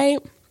 right?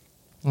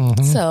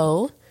 Mm-hmm.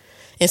 So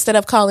instead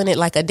of calling it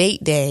like a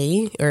date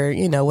day or,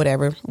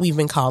 whatever we've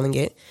been calling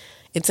it,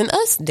 it's an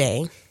us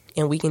day.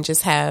 And we can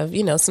just have,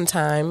 some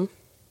time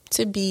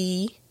to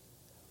be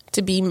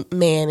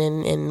man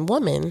and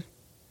woman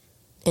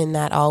and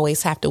not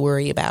always have to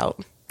worry about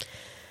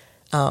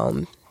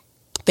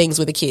things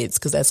with the kids,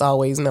 because that's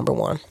always number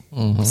one.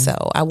 Mm-hmm.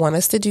 So I want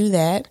us to do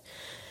that.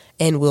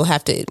 And we'll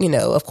have to,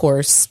 of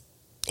course,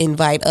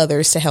 invite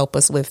others to help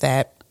us with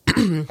that.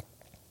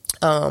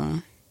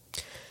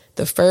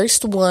 The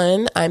first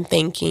one I'm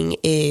thinking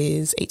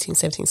is 18,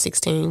 17,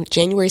 16,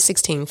 January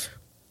 16th.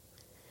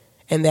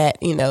 And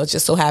that,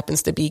 just so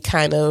happens to be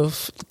kind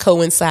of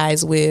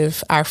coincides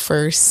with our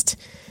first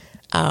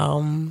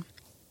encounter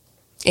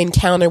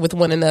with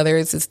one another.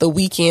 It's the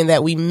weekend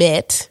that we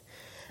met.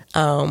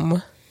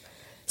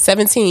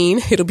 17,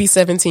 it'll be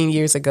 17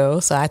 years ago.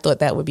 So I thought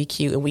that would be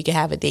cute, and we could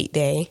have a date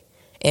day,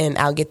 and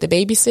I'll get the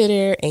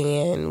babysitter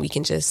and we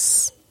can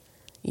just,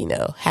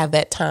 have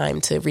that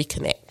time to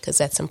reconnect, because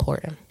that's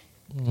important.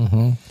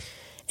 Mm-hmm.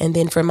 And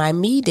then for my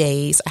me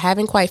days, I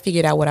haven't quite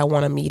figured out what I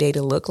want a me day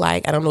to look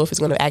like. I don't know if it's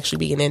going to actually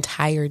be an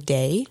entire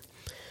day,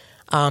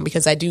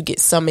 because I do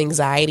get some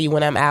anxiety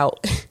when I'm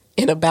out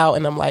and about,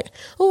 and I'm like,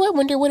 oh, I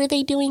wonder what are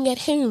they doing at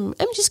home.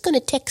 I'm just going to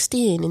text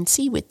in and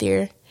see what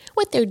they're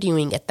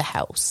doing at the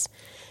house,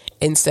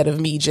 instead of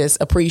me just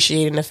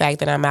appreciating the fact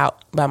that I'm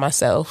out by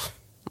myself,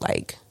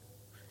 and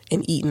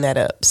eating that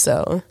up.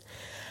 So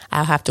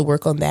I'll have to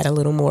work on that a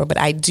little more, but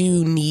I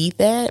do need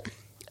that.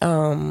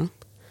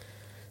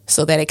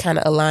 So that it kind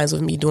of aligns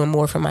with me doing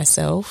more for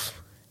myself.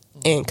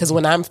 And because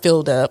when I'm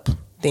filled up,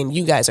 then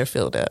you guys are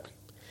filled up.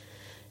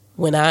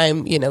 When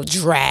I'm,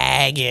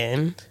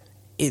 dragging,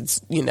 it's,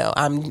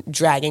 I'm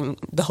dragging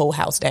the whole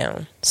house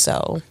down.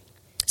 So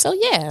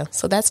yeah.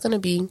 So that's going to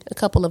be a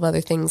couple of other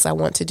things I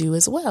want to do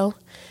as well,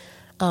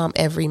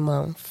 every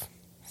month.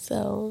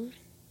 So.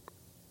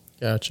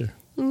 Gotcha.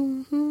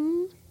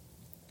 Mm-hmm.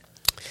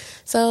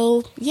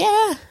 So,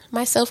 yeah,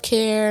 my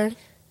self-care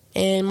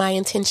and my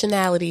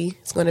intentionality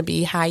is going to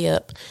be high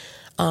up.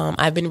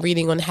 I've been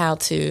reading on how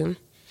to,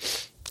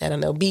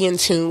 be in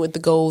tune with the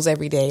goals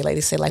every day. Like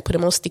they said, put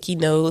them on sticky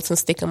notes and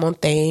stick them on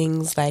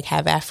things.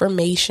 Have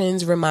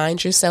affirmations,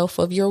 remind yourself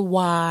of your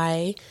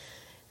why,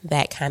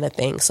 that kind of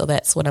thing. So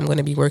that's what I'm going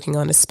to be working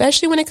on,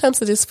 especially when it comes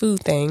to this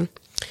food thing,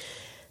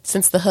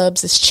 since the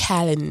Hubs has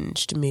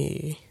challenged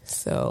me.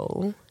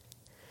 So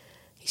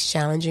he's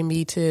challenging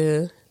me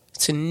to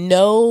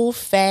no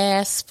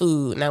fast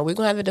food. Now we're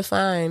going to have to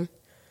define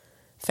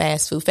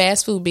fast food.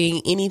 Fast food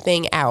being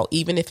anything out,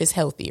 even if it's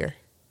healthier.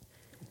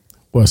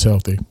 What's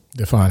healthy?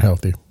 Define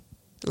healthy.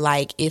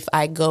 Like if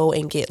I go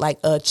and get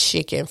a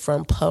chicken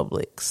from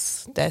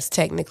Publix, that's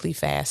technically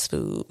fast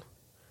food.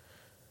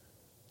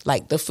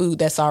 Like the food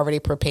that's already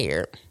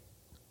prepared.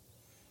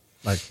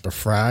 Like the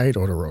fried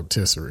or the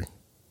rotisserie?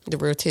 The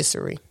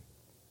rotisserie.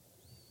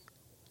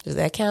 Does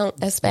that count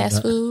as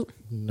fast food?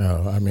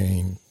 No, I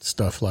mean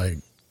stuff like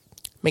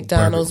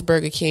McDonald's,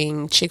 Burger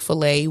King,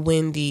 Chick-fil-A,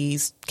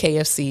 Wendy's,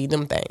 KFC,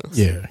 them things.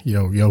 Yeah,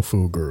 yo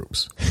food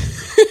groups.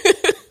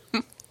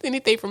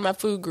 Anything from my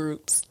food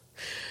groups.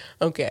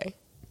 Okay.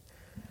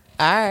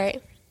 All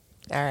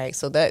right.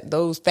 So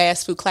those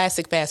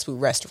classic fast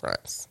food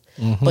restaurants.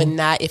 Mm-hmm. But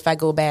not if I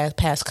go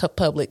past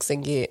Publix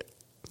and get,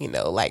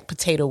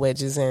 potato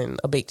wedges and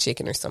a baked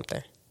chicken or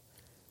something.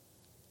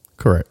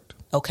 Correct.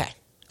 Okay.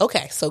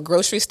 So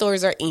grocery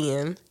stores are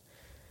in.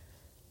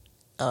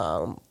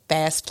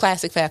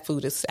 Classic fast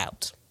food is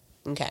out.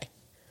 Okay.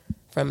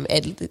 From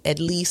at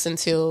least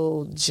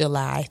until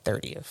July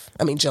 30th.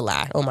 I mean,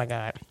 July. Oh, my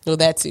God. Well,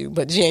 that too.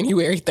 But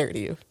January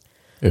 30th.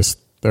 It's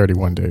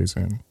 31 days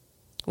in.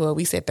 Well,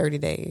 we said 30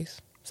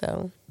 days.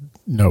 So.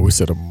 No, we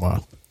said a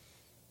month.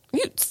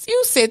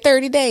 You said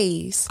 30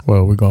 days.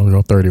 Well, we're going to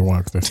go 31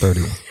 because that's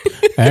 31.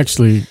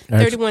 actually,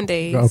 31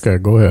 days. Okay,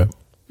 go ahead.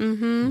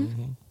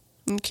 Mm-hmm.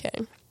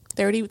 Okay.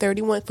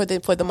 31 for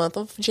the month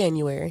of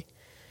January.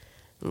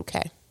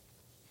 Okay.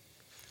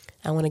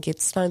 I want to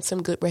find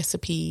some good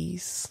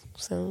recipes.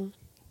 So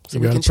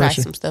we can try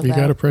some stuff out. You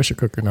got a pressure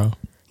cooker now.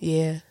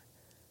 Yeah.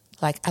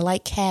 Like, I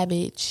like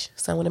cabbage.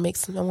 So I want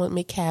to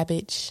make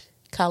cabbage,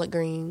 collard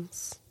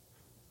greens.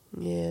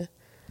 Yeah.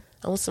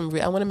 I want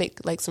to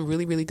make like some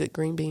really, really good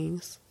green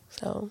beans.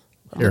 So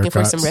I'm looking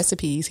for some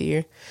recipes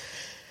here.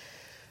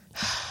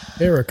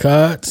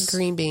 Haricots.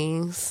 Green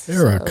beans.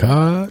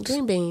 Haricots.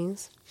 Green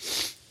beans.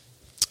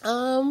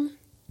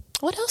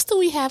 What else do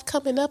we have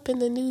coming up in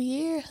the new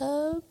year,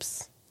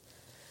 Hubs?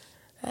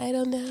 I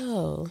don't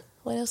know.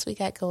 What else we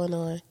got going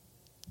on?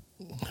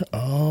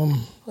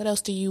 What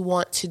else do you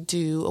want to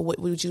do, or what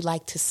would you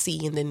like to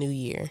see in the new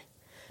year?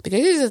 Because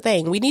here's the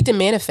thing. We need to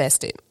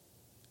manifest it.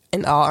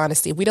 In all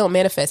honesty, if we don't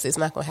manifest it, it's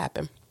not going to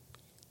happen.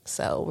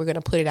 So we're going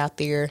to put it out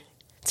there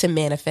to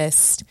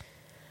manifest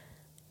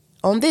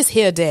on this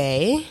here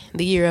day,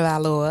 the year of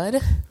our Lord,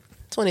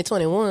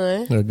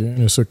 2021.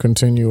 Again, it's a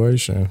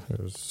continuation.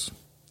 It's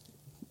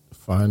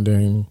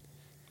finding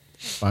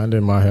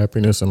my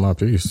happiness and my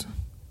peace.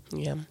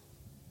 Yeah,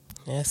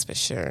 that's for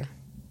sure.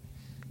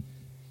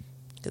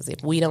 Because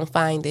if we don't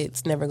find it,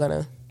 it's not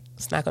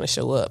gonna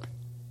show up.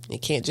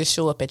 It can't just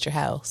show up at your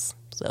house.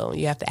 So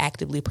you have to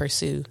actively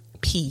pursue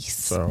peace.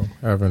 So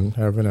having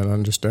an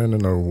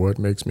understanding of what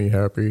makes me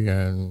happy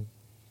and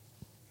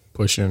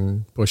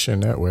pushing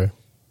that way.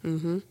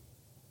 Mm-hmm.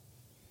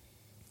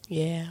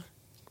 Yeah.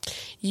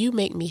 You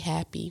make me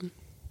happy.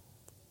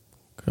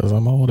 Because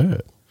I'm all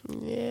that.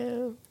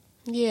 Yeah.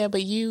 Yeah,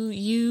 but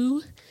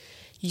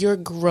your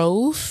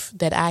growth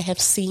that I have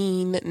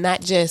seen,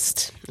 not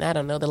just,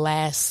 the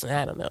last,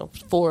 4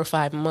 or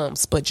 5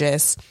 months, but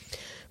just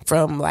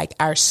from like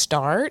our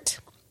start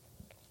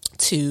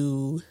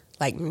to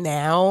like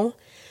now,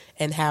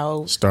 and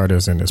how. Start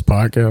as in this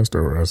podcast,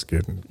 or us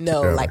getting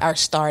together? Like our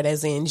start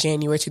as in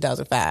January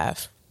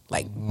 2005,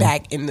 like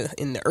back in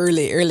the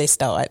early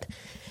start,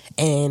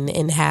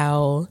 and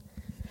how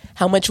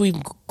much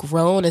we've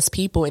grown as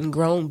people and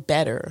grown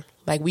better.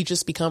 Like, we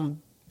just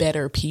become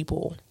better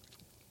people.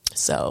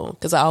 So,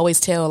 because I always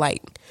tell,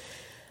 like,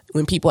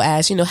 when people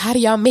ask, how do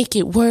y'all make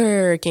it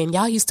work? And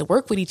y'all used to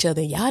work with each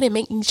other. Y'all didn't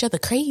make each other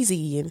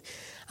crazy. And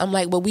I'm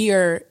like, well, we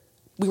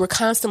were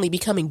constantly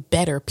becoming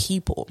better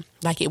people.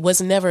 Like, it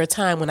was never a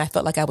time when I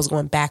felt like I was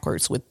going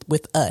backwards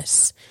with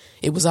us.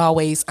 It was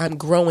always, I'm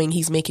growing.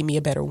 He's making me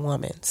a better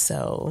woman.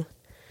 So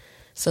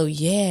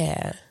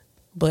yeah.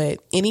 But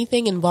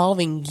anything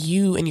involving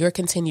you and your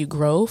continued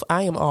growth,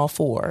 I am all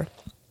for.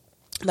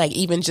 Like,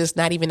 even just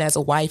not even as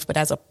a wife, but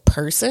as a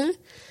person.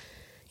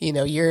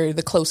 You're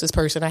the closest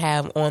person I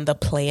have on the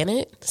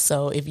planet.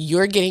 So if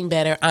you're getting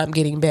better, I'm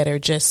getting better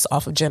just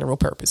off of general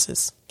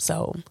purposes.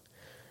 So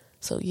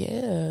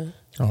yeah.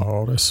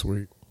 Oh, that's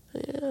sweet.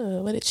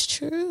 Yeah, but it's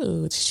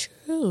true. It's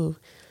true.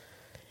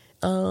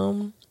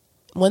 One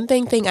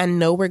thing I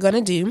know we're going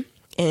to do,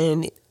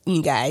 and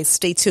you guys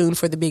stay tuned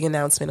for the big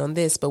announcement on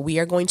this, but we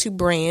are going to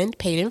brand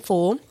Paid in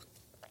Full.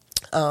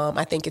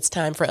 I think it's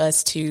time for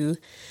us to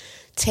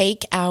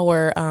take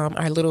our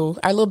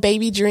little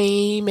baby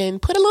dream and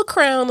put a little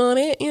crown on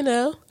it,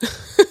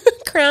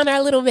 crown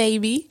our little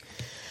baby.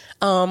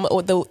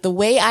 The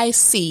way I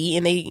see,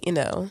 and they,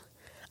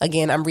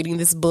 again, I'm reading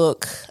this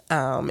book,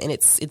 and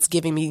it's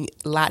giving me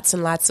lots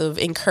and lots of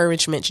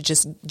encouragement to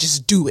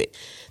just do it.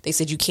 They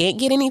said you can't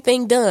get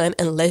anything done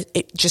unless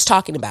just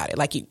talking about it.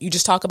 Like, you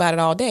just talk about it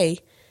all day,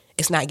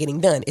 it's not getting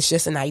done. It's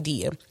just an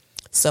idea.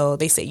 So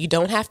they say you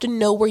don't have to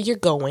know where you're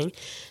going.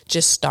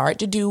 Just start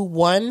to do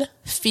one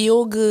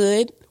feel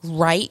good,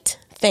 right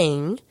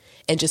thing,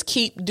 and just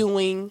keep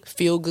doing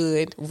feel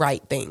good,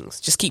 right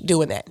things. Just keep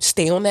doing that.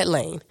 Stay on that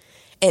lane,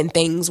 and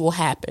things will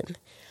happen.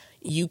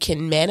 You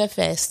can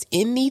manifest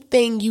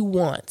anything you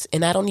want.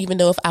 And I don't even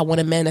know if I want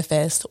to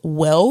manifest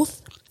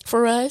wealth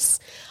for us.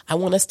 I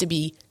want us to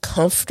be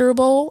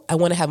comfortable. I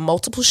want to have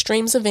multiple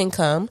streams of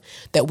income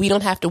that we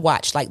don't have to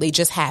watch, like they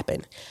just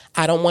happen.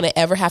 I don't want to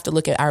ever have to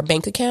look at our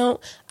bank account.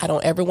 I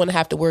don't ever want to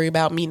have to worry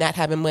about me not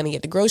having money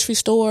at the grocery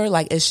store.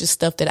 Like, it's just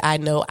stuff that I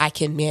know I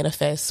can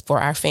manifest for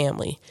our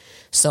family.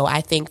 So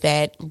I think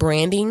that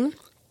branding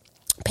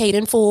Paid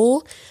in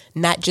Full,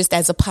 not just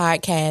as a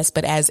podcast,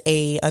 but as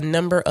a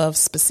number of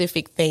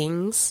specific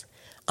things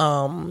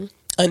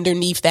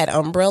underneath that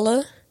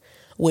umbrella,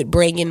 would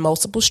bring in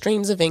multiple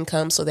streams of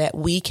income so that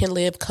we can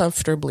live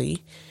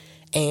comfortably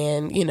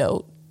and,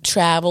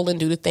 travel and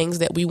do the things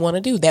that we want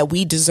to do, that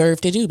we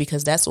deserve to do,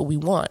 because that's what we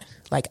want.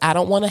 Like, I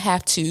don't want to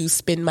have to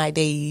spend my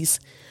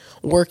days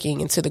working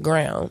into the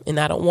ground, and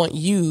I don't want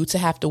you to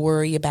have to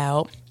worry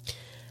about,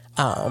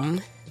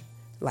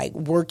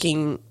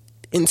 working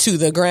into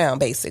the ground,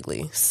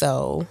 basically.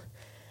 So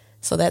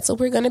that's what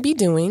we're going to be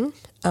doing.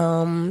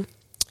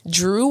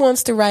 Drew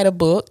wants to write a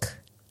book,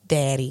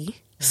 Daddy.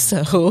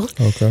 So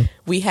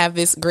we have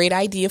this great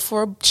idea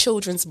for a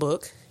children's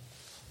book,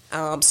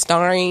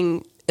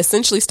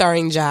 essentially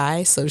starring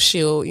Jai. So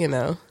she'll,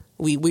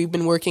 we've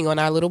been working on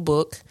our little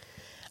book,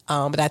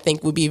 but I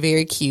think would be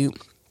very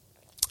cute.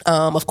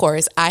 Of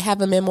course, I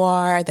have a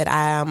memoir that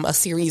I'm a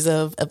series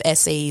of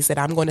essays that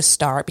I'm going to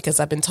start because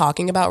I've been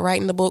talking about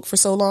writing the book for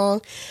so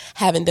long.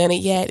 Haven't done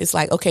it yet. It's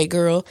like, okay,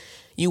 girl,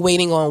 you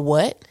waiting on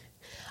what?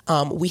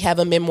 We have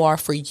a memoir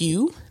for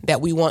you that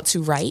we want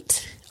to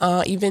write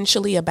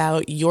eventually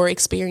about your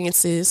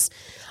experiences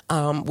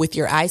with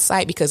your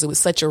eyesight, because it was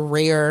such a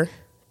rare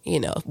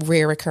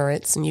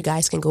occurrence. And you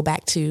guys can go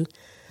back to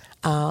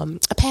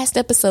a past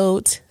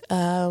episode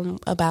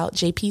about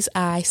JP's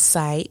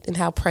eyesight and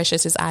how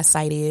precious his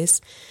eyesight is.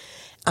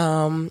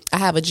 I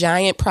have a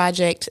giant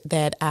project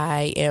that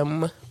I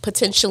am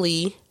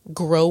potentially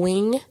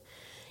growing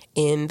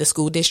in the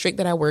school district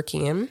that I work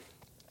in.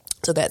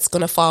 So that's going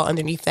to fall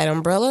underneath that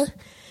umbrella.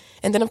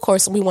 And then, of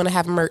course, we want to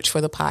have merch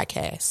for the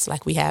podcast.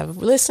 Like, we have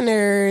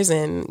listeners,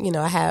 and,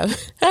 I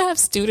have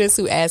students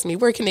who ask me,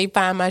 where can they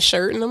find my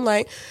shirt? And I'm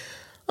like,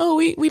 oh,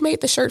 we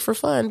made the shirt for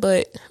fun,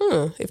 but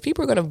if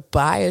people are going to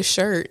buy a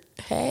shirt,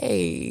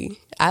 hey,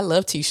 I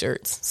love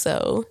T-shirts.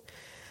 So,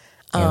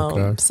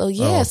 so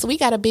we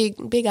got a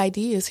big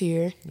ideas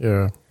here.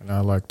 Yeah, and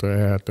I'd like to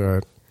add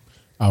that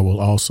I will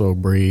also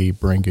be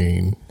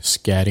bringing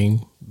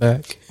scatting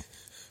back.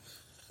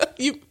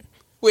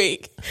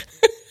 Wait.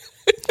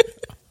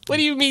 What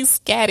do you mean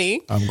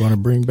scatting? I'm going to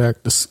bring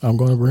back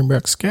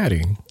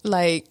scatting.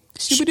 Like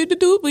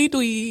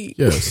shoo-ba-doo-doo-doo-doo.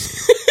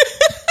 Yes.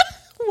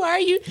 Why are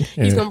you?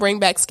 He's going to bring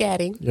back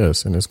scatting.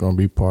 Yes, and it's going to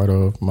be part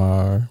of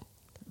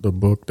the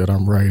book that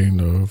I'm writing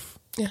of.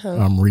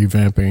 I'm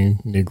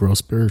revamping Negro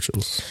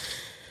spirituals.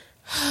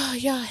 Oh,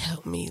 y'all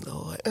help me,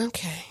 Lord.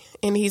 Okay.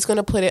 And he's going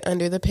to put it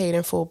under the Paid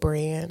in Full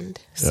brand.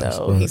 Yes,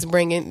 so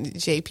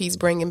JP's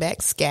bringing back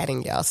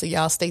scatting, y'all. So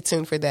y'all stay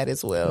tuned for that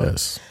as well.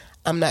 Yes.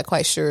 I'm not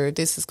quite sure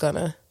this is going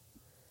to,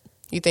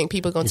 you think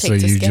people going to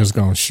take to scatting? So you just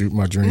going to shoot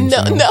my dreams?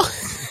 No.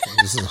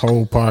 This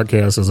whole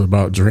podcast is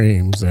about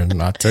dreams,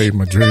 and I tell you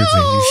my dreams,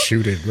 and you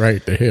shoot it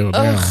right the hell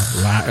down,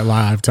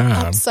 live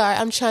time. I'm sorry.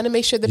 I'm trying to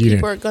make sure that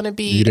people are going to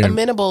be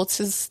amenable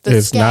to the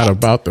It's not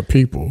about the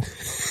people.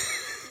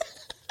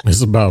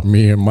 It's about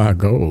me and my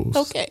goals.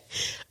 Okay.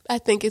 I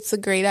think it's a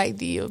great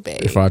idea,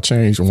 babe. If I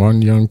change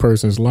one young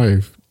person's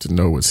life to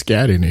know what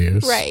scatting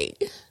is, right,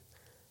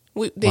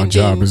 my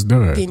job is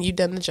done. Then you've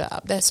done the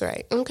job. That's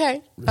right.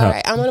 Okay. All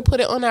right. I'm going to put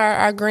it on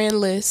our grand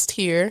list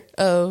here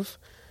of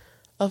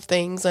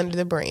things under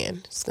the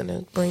brand. It's going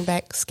to bring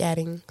back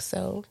scatting.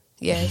 So,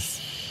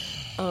 yes.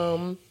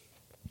 And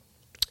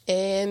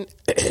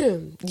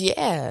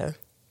yeah.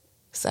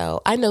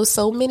 So, I know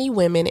so many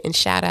women, and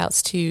shout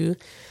outs to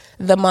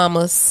the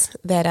mamas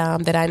that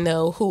I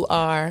know who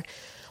are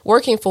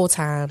working full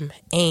time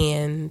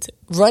and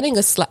running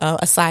a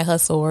side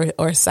hustle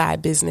or a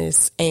side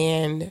business,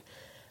 and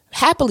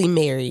happily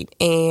married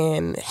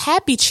and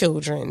happy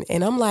children.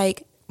 And I'm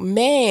like,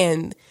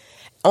 man,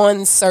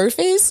 on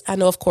surface, I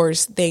know, of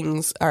course,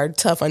 things are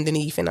tough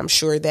underneath, and I'm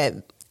sure that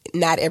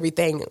not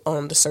everything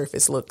on the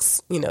surface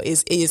looks,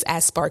 is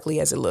as sparkly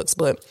as it looks.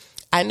 But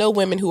I know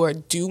women who are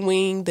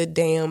doing the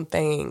damn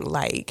thing,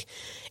 like,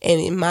 and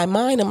in my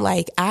mind, I'm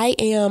like, I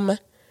am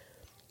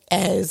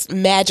as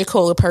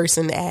magical a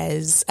person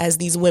as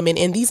these women,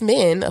 and these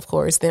men, of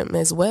course, them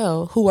as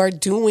well, who are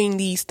doing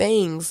these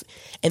things,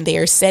 and they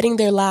are setting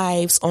their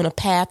lives on a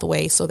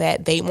pathway so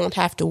that they won't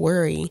have to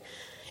worry,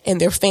 and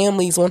their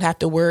families won't have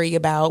to worry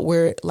about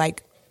where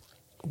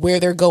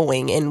they're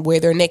going and where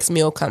their next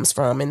meal comes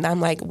from. And I'm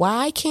like,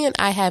 why can't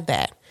I have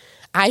that?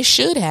 I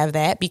should have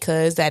that,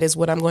 because that is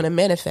what I'm going to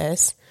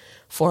manifest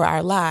for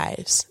our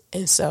lives.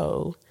 And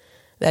so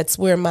that's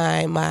where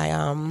my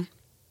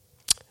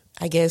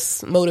I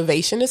guess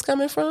motivation is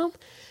coming from,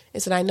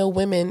 is that I know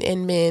women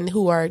and men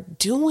who are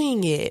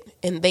doing it,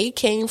 and they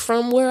came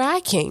from where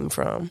I came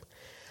from.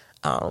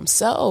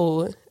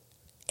 So,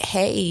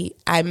 hey,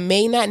 I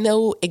may not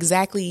know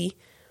exactly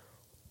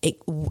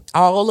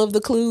all of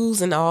the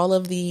clues and all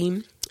of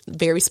the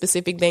very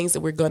specific things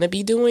that we're going to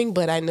be doing,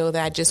 but I know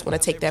that I just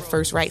want to take that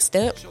first right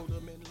step.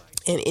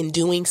 And in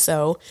doing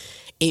so,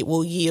 it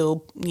will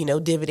yield,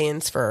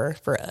 dividends for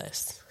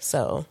us.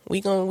 So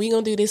we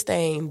gonna do this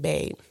thing,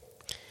 babe.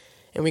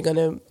 And we're going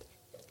to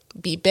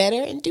be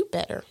better and do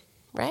better,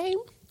 right?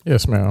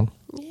 Yes, ma'am.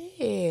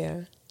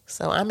 Yeah.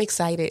 So I'm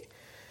excited.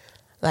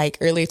 Like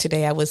earlier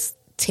today, I was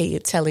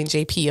telling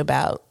JP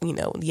about,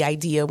 the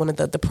idea, one of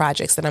the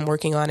projects that I'm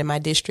working on in my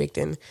district.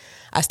 And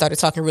I started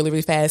talking really,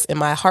 really fast, and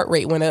my heart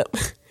rate went up.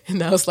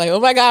 And I was like,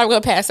 oh, my God, I'm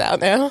going to pass out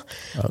now.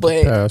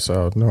 Pass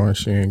out knowing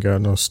she ain't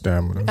got no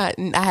stamina.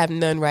 I have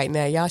none right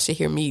now. Y'all should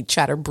hear me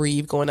try to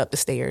breathe going up the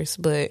stairs.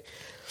 But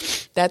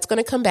that's going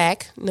to come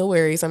back. No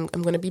worries. I'm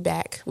going to be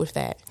back with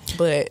that.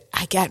 But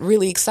I got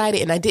really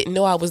excited, and I didn't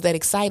know I was that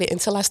excited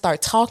until I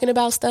started talking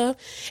about stuff.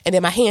 And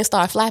then my hands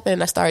started flapping,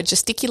 and I started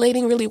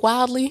gesticulating really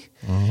wildly.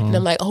 Mm-hmm. And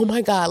I'm like, oh,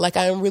 my God, like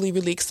I am really,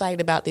 really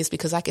excited about this,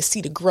 because I can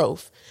see the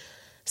growth.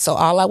 So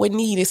all I would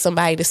need is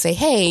somebody to say,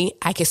 hey,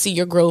 I can see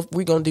your growth.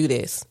 We're going to do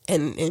this.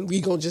 And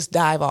we're going to just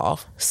dive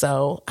off.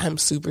 So I'm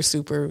super,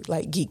 super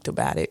geeked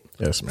about it.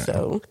 Yes, ma'am.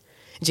 So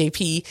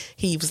JP,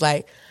 he was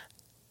like,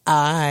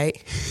 all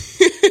right.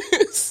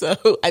 So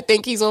I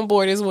think he's on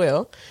board as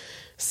well.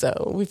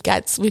 So we've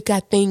got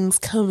things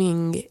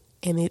coming,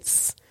 and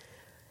it's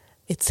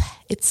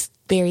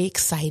very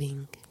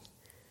exciting.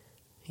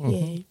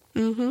 Yeah.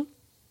 Mm-hmm.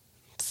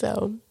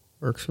 So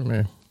works for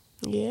me.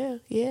 Yeah.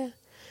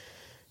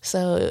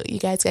 So you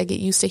guys got to get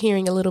used to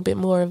hearing a little bit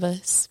more of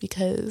us,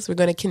 because we're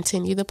going to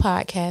continue the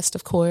podcast,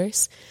 of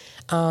course.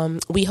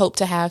 We hope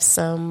to have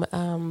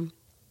some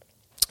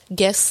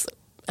guests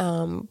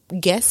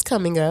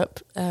coming up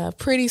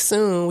pretty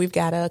soon. We've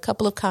got a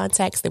couple of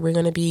contacts that we're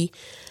going to be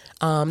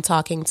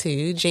talking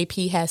to.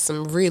 JP has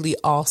some really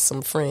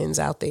awesome friends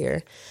out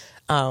there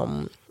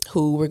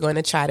who we're going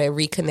to try to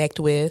reconnect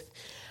with.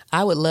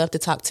 I would love to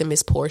talk to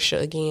Miss Portia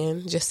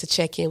again, just to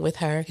check in with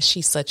her.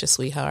 She's such a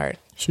sweetheart.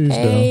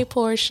 Hey,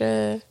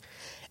 Portia.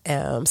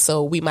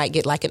 So we might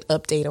get like an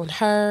update on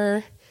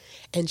her,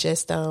 and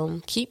just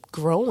keep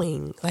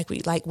growing. Like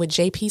what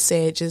JP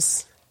said,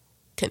 just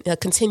a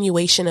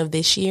continuation of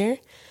this year,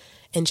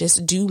 and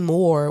just do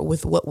more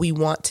with what we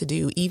want to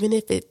do, even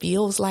if it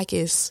feels like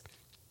it's,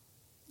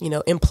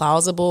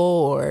 implausible,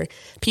 or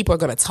people are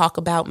going to talk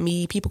about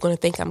me. People are going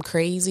to think I'm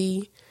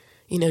crazy.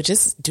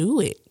 Just do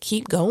it.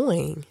 Keep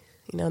going.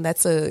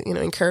 That's a,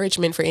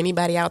 encouragement for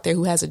anybody out there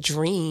who has a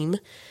dream.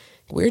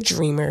 We're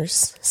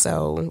dreamers.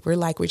 So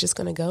we're just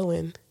going to go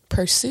and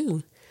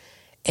pursue.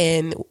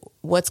 And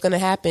what's going to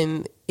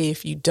happen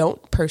if you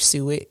don't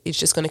pursue it? It's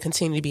just going to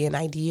continue to be an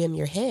idea in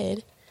your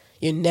head.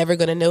 You're never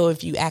going to know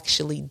if you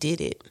actually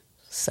did it.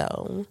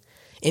 So,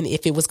 and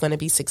if it was going to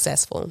be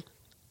successful,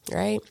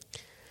 right?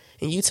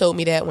 And you told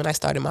me that when I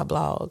started my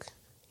blog.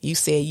 You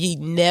said you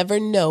never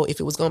know if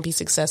it was going to be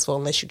successful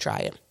unless you try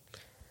it.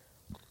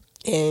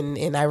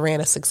 And I ran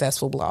a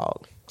successful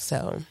blog.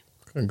 So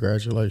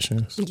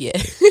congratulations.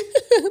 Yeah.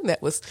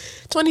 That was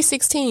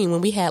 2016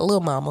 when we had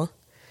Lil Mama.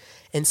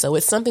 And so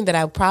it's something that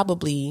I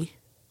probably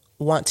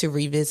want to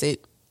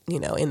revisit,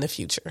 in the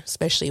future,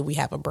 especially if we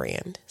have a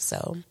brand.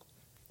 So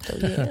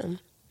yeah.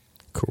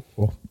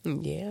 Cool.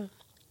 Yeah.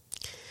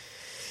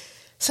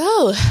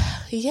 So,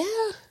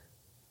 yeah.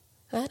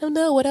 I don't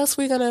know what else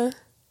we're going to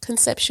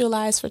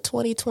conceptualize for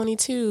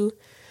 2022.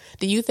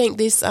 Do you think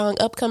this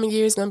upcoming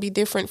year is going to be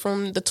different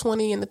from the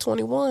 20 and the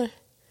 21?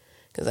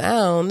 Because I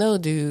don't know,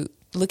 dude.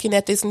 Looking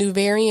at this new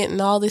variant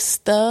and all this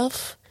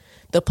stuff,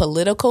 the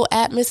political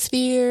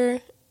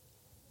atmosphere,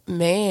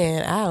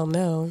 man, I don't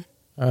know.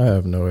 I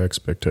have no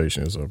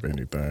expectations of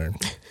anything.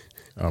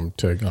 I'm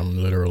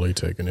literally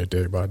taking it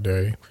day by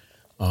day.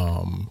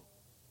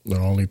 The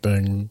only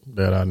thing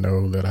that I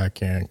know that I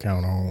can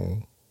count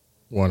on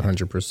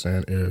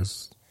 100%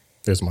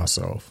 is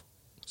myself.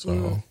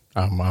 So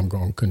I'm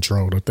going to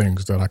control the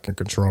things that I can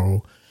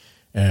control,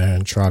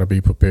 and try to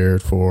be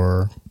prepared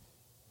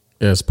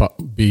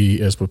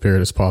be as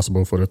prepared as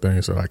possible for the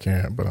things that I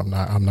can. But I'm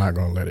not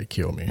going to let it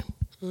kill me.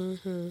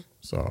 Mm-hmm.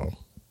 So,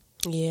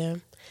 yeah.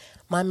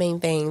 My main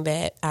thing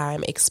that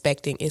I'm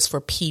expecting is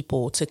for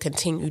people to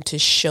continue to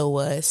show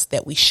us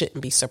that we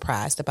shouldn't be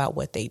surprised about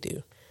what they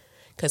do.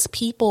 Because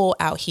people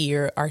out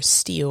here are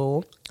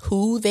still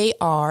who they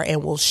are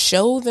and will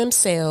show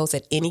themselves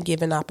at any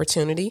given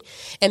opportunity.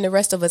 And the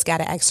rest of us got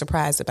to act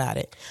surprised about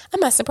it. I'm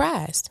not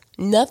surprised.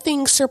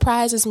 Nothing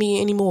surprises me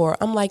anymore.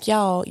 I'm like,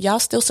 y'all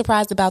still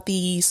surprised about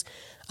these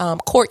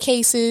court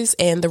cases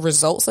and the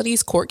results of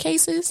these court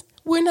cases?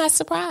 We're not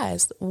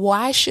surprised.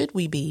 Why should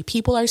we be?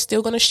 People are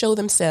still going to show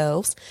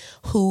themselves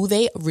who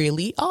they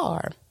really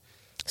are.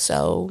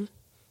 So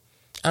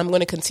I'm going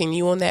to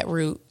continue on that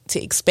route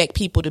to expect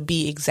people to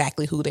be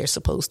exactly who they're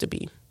supposed to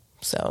be.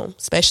 So,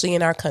 especially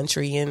in our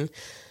country and,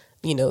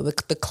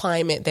 the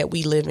climate that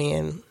we live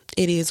in,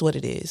 it is what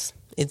it is.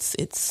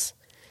 It's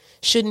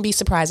shouldn't be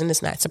surprising.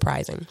 It's not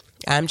surprising.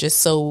 I'm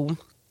just so,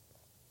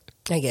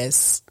 I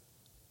guess,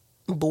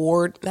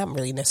 bored. Not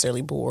really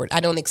necessarily bored. I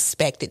don't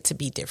expect it to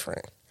be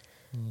different.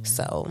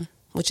 So,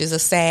 which is a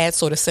sad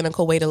sort of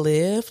cynical way to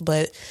live.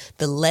 But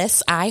the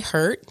less I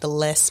hurt, the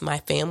less my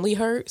family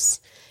hurts,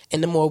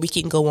 and the more we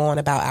can go on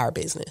about our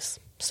business.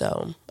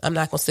 So I'm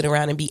not going to sit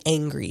around and be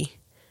angry.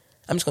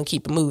 I'm just going to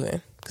keep it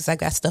moving because I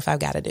got stuff I've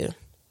got to do.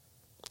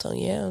 So,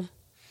 yeah,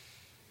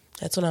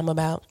 that's what I'm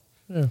about.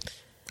 Yeah.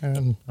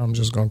 And I'm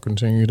just going to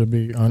continue to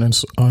be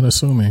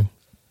unassuming.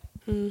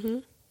 Mm-hmm.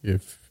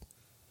 If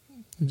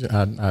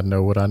I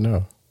know what I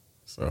know.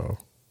 So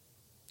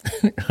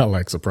I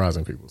like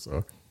surprising people.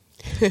 So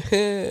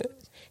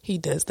he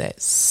does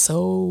that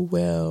so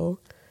well.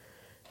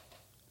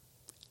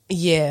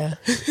 Yeah,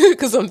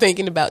 because I'm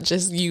thinking about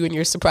just you and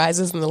your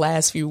surprises in the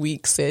last few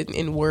weeks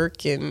in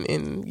work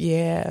and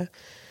yeah.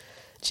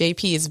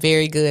 JP is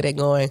very good at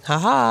going,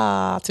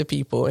 ha-ha, to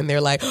people. And they're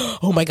like,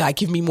 oh, my God,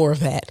 give me more of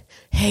that.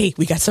 Hey,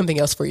 we got something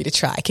else for you to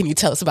try. Can you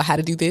tell us about how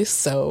to do this?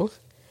 So,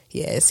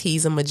 yes,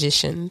 he's a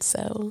magician.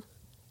 So,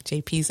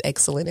 JP's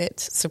excellent at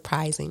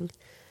surprising,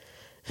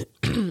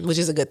 which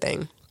is a good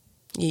thing.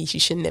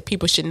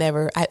 People should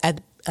never,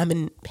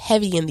 I'm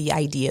heavy in the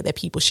idea that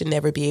people should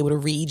never be able to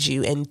read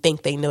you and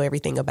think they know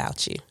everything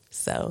about you.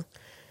 So,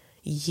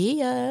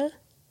 yeah,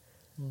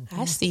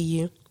 I see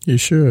you. You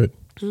should.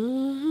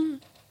 Mm-hmm.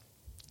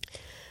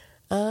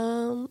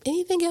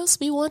 Anything else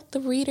we want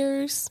the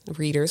readers?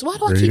 Why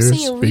do I keep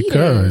saying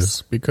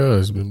readers?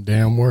 Because them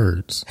damn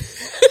words.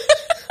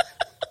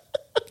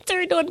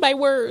 Turned on my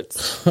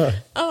words.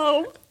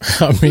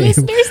 I mean,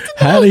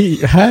 how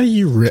do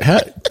you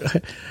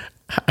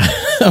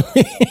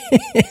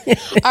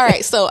all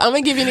right, so I'm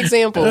gonna give you an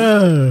example.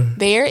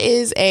 There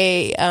is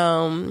a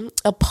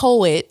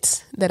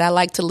poet that I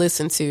like to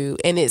listen to,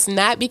 and it's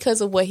not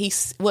because of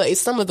it's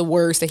some of the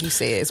words that he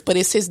says, but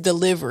it's his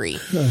delivery.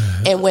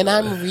 And when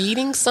I'm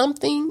reading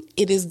something,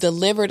 it is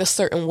delivered a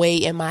certain way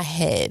in my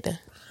head.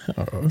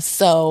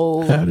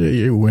 So how do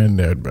you win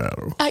that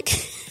battle?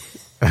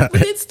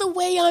 But it's the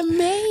way I'm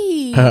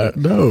made.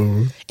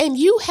 No. And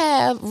you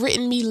have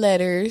written me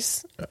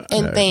letters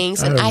and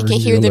things, and I can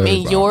hear them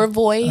in your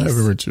voice. I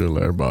haven't written you a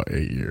letter about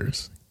 8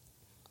 years.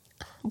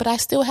 But I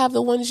still have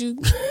the ones you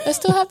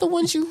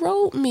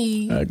wrote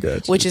me. I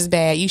got you. Which is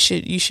bad. You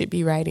should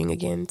be writing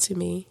again to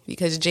me,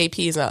 because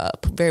JP is a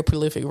very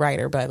prolific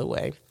writer, by the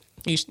way.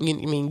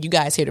 You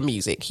guys hear the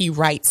music. He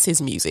writes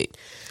his music.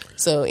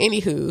 So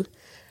anywho,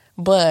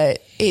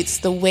 but it's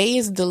the way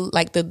is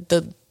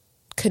the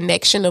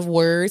connection of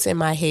words in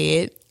my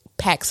head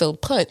packs a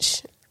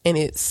punch, and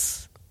it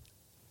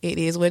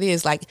is what it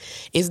is. Like,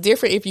 it's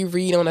different if you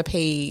read on a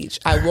page.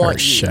 I want you.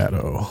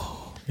 Shadow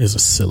is a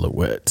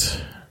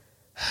silhouette.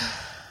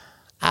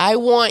 I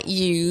want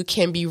you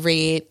can be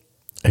read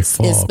in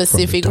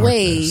specific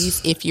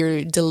ways if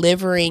you're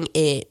delivering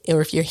it or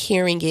if you're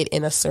hearing it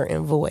in a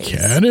certain voice.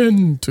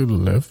 Cannon to the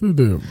left of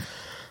them.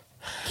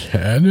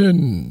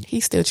 Cannon.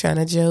 He's still trying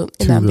to joke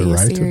and not being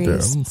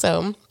serious.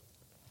 So,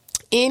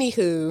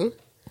 anywho,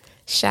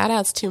 shout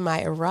outs to my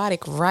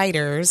erotic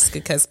writers,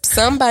 because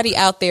somebody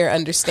out there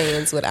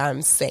understands what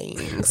I'm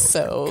saying.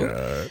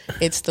 So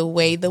it's the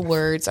way the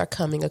words are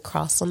coming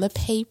across on the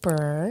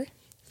paper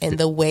and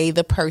the way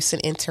the person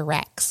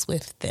interacts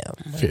with them.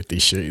 50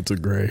 Shades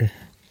of Grey.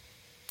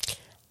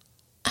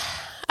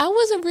 I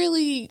wasn't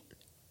really,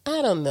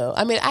 I don't know.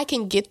 I mean, I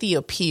can get the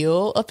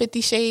appeal of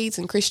 50 Shades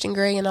and Christian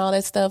Grey and all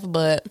that stuff,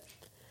 but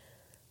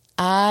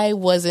I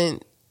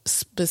wasn't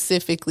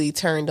specifically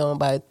turned on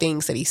by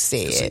things that he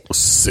said.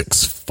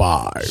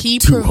 6'5". He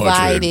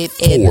provided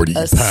an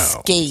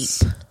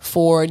escape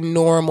for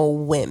normal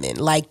women.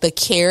 Like, the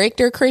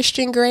character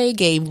Christian Grey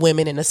gave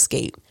women an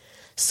escape.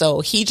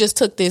 So he just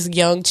took this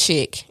young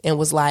chick and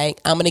was like,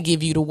 I'm going to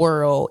give you the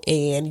world,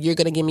 and you're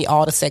going to give me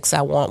all the sex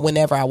I want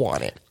whenever I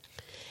want it.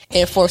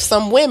 And for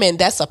some women,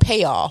 that's a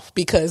payoff,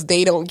 because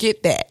they don't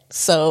get that.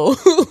 So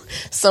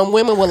some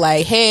women were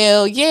like,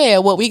 hell yeah,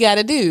 what we got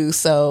to do.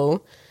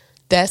 So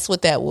that's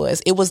what that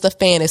was. It was the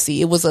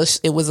fantasy. It was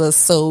a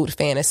sold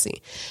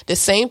fantasy. The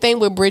same thing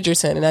with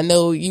Bridgerton. And I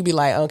know you be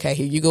like, okay,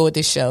 here you go with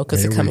this show,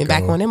 because it's coming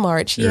back on in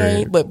March.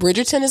 Yay. But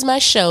Bridgerton is my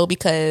show,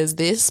 because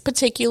this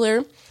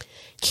particular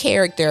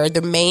character,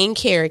 the main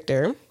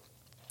character,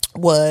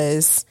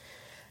 was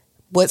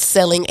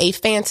selling a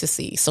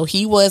fantasy. So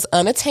he was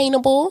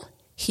unattainable.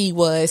 He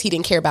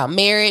didn't care about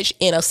marriage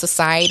in a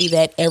society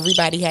that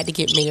everybody had to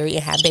get married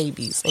and have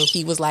babies. And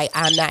he was like,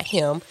 I'm not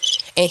him,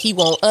 and he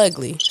won't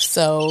ugly.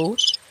 So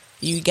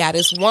you got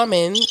this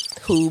woman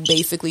who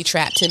basically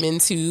trapped him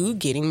into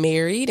getting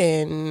married,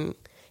 and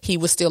he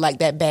was still like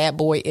that bad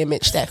boy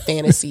image, that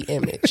fantasy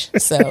image.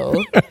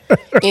 So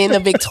in a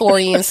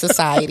Victorian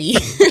society.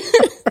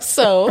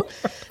 So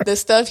the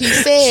stuff he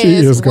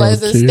says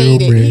wasn't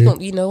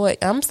stated. You know what?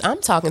 I'm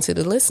talking to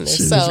the listeners.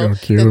 She's so gonna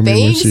kill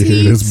me when she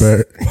hears this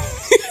back.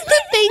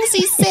 The things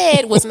he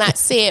said was not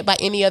said by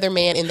any other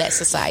man in that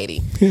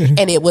society,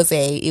 and it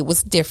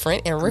was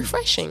different and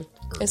refreshing.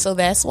 And so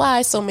that's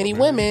why so many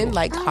women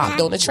like hopped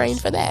on the train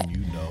for that.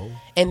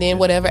 And then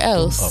whatever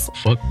else.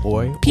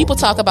 People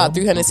talk about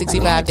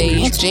 365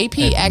 days.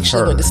 JP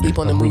actually went to sleep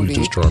on the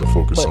movie.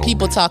 But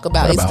people talk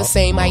about it's the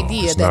same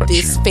idea that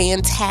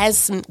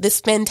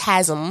this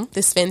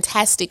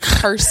fantastic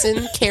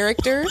person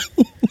character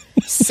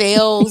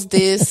sells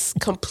this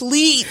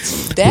complete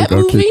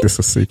movie.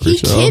 He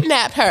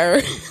kidnapped her.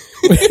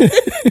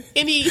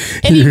 and he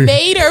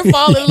made her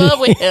fall in love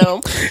with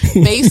him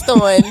based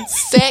on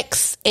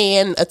sex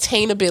and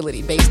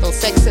attainability, based on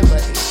sex and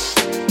money.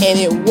 And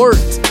it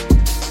worked.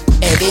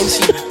 And then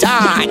she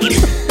died.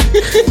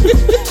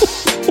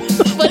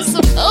 But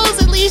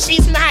supposedly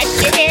she's not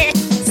dead.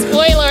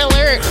 Spoiler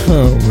alert.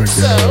 Oh my God.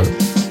 So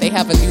they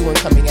have a new one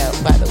coming out,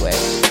 by the way.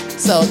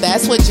 So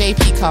that's what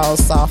JP calls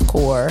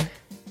softcore.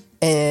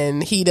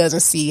 And he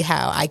doesn't see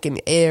how I can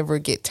ever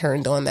get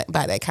turned on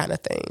by that kind of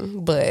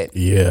thing. But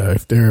yeah,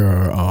 if there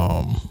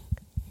are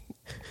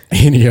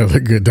any other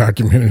good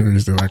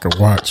documentaries that I could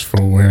watch for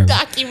when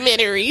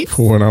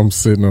I'm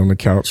sitting on the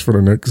couch for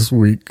the next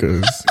week,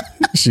 because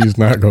she's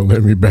not gonna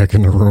let me back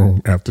in the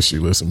room after she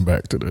listened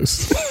back to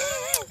this.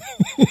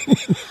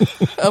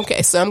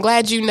 Okay, so I'm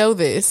glad you know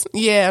this.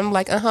 Yeah, I'm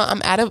like,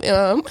 I'm out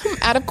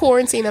of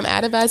quarantine, I'm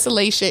out of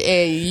isolation,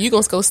 and you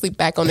gonna go sleep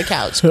back on the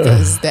couch,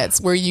 because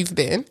that's where you've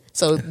been.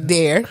 So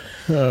there.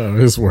 Oh,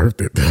 it's worth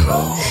it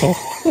though.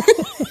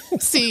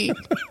 See,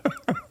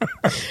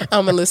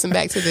 I'm gonna listen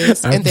back to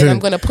this, and then I'm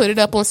gonna put it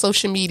up on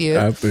social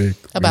media. I think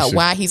about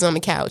why he's on the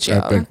couch,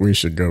 y'all. I think we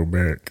should go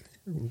back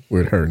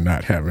with her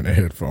not having the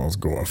headphones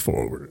going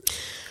forward.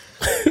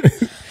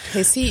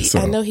 Is he? So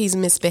I know he's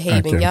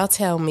misbehaving. Y'all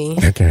tell me.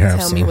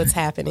 Tell me what's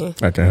happening.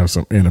 I can have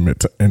some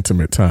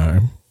intimate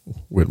time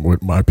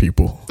with my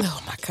people.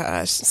 Oh my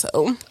gosh! So,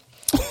 all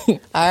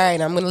right,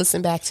 I'm gonna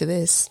listen back to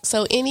this.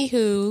 So,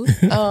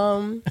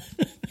 anywho,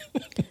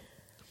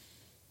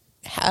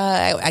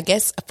 I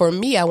guess for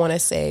me, I want to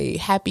say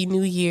Happy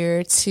New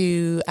Year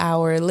to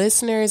our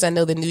listeners. I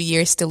know the new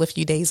year is still a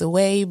few days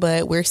away,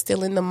 but we're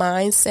still in the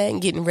mindset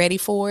and getting ready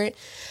for it.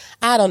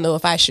 I don't know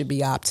if I should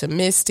be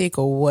optimistic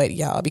or what,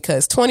 y'all,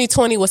 because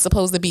 2020 was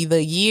supposed to be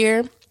the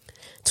year.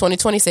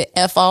 2020 said,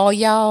 F all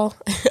y'all,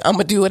 I'm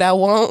going to do what I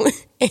want.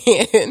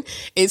 And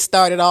it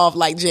started off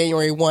like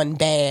January 1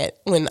 bad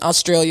when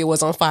Australia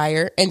was on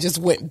fire and just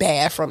went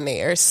bad from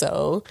there.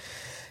 So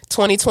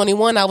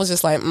 2021, I was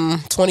just like,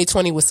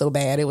 2020 was so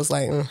bad. It was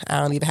like, I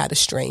don't even have the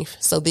strength.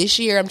 So this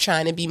year I'm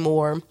trying to be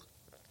more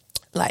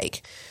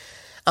like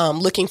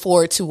looking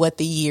forward to what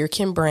the year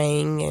can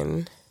bring.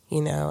 And,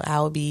 you know,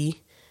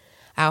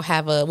 we'll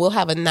have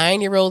a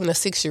 9-year-old and a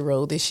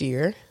 6-year-old this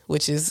year,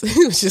 which is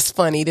just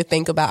funny to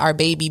think about our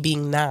baby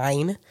being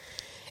 9.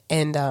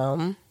 And,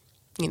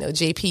 you know,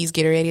 JP's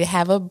getting ready to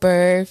have a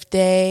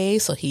birthday.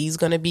 So he's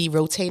going to be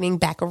rotating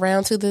back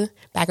around to the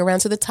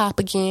top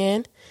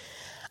again.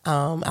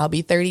 I'll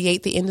be 38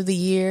 at the end of the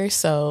year.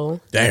 So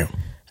damn.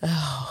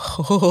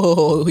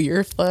 Oh,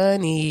 you're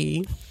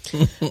funny.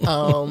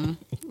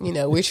 You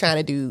know, we're trying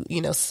to do, you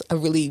know, a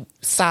really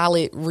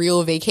solid,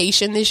 real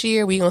vacation this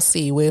year. We're going to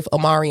see with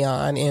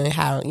Omarion and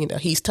how, you know,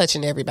 he's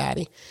touching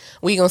everybody.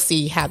 We're going to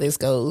see how this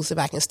goes, if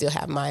I can still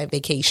have my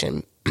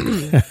vacation.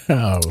 I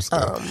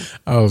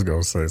was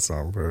going to say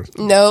something, but.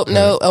 No,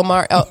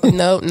 Omar. Oh,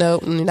 no,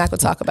 we're not going to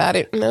talk about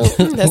it. No,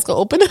 let's go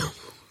open up.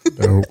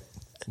 Nope.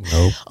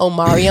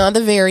 Omarion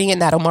the variant,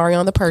 not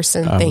Omarion the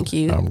person. Thank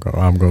you. I'm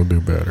going to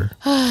do better.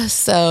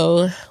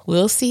 So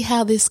we'll see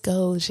how this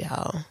goes,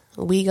 y'all.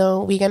 We're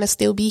going to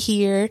still be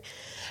here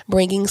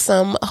bringing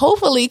some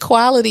hopefully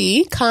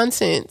quality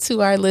content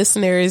to our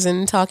listeners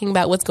and talking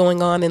about what's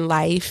going on in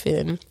life,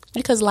 and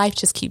because life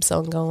just keeps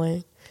on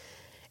going.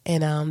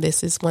 And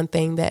this is one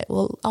thing that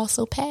will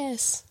also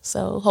pass.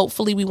 So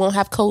hopefully we won't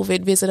have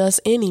COVID visit us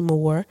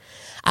anymore.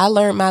 I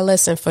learned my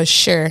lesson for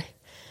sure.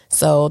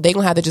 So they're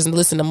going to have to just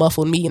listen to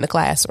muffled me in the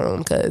classroom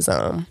because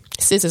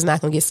sis is not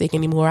going to get sick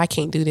anymore. I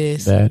can't do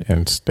this. That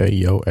and stay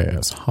your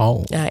ass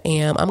home. I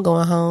am. I'm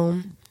going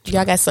home.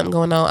 Y'all got something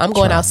going on. I'm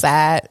going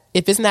outside.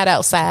 If it's not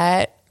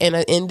outside and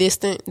in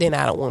distant, then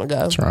I don't want to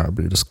go. Trying to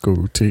be the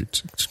school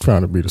teacher,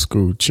 trying to be the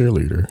school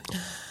cheerleader.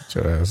 Get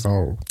your ass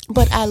home.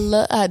 But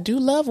I do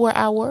love where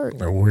I work.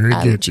 Now, where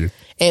it get you?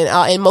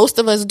 And most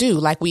of us do.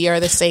 Like, we are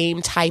the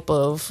same type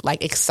of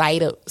like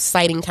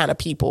exciting kind of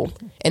people,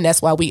 and that's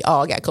why we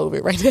all got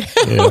COVID right now.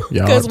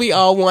 Because we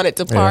all wanted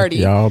to party.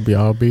 Y'all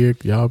be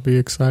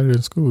excited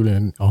in school,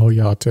 and all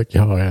y'all take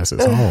y'all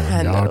asses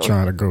home. Y'all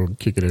trying to go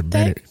kick it at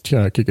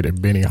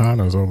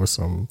Benihana's over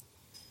some.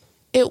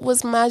 It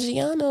was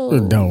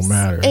Maggiano's. It don't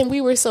matter. And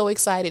we were so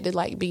excited to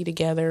like be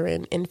together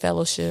and in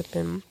fellowship,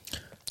 and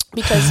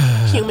because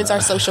humans are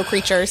social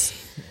creatures.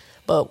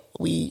 But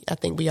I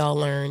think we all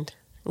learned.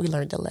 We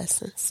learned the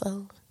lesson.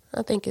 So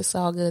I think it's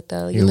all good,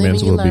 though.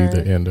 Humans will be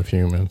the end of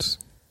humans.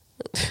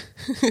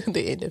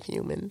 The end of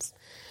humans.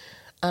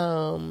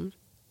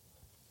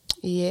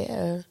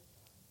 Yeah.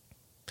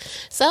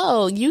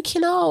 So you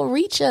can all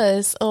reach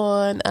us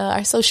on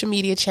our social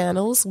media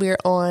channels. We're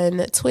on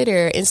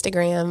Twitter,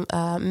 Instagram,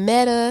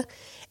 Meta,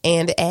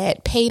 and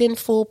at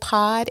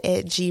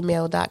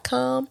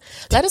paidinfullpod@gmail.com.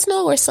 Let us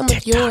know where some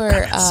of your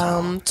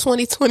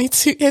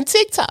 2022 and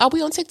TikTok. Are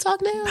we on TikTok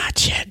now?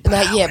 Not yet.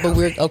 But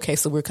we're okay.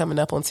 So we're coming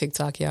up on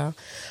TikTok, y'all.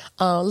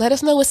 Let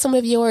us know what some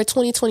of your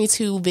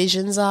 2022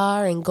 visions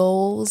are and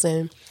goals,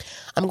 and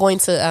I'm going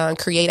to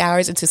create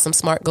ours into some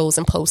SMART goals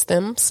and post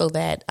them so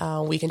that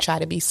we can try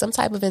to be some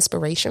type of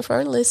inspiration for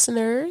our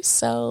listeners.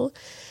 So,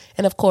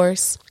 and of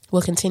course,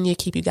 we'll continue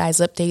to keep you guys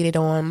updated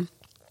on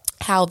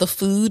how the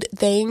food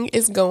thing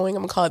is going.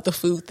 I'm gonna call it the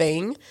food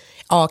thing,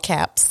 all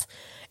caps,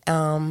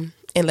 and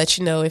let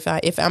you know if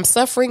I'm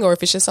suffering or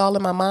if it's just all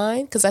in my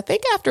mind. Because I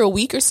think after a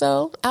week or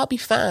so, I'll be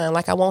fine.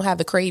 Like, I won't have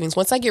the cravings.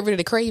 Once I get rid of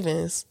the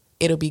cravings,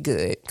 it'll be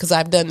good. Because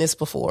I've done this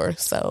before,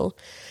 so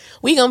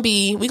we gonna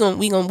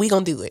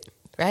do it,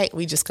 right?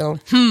 We just go.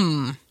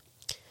 If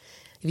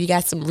you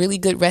got some really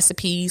good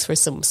recipes for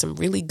some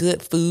really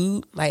good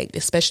food, like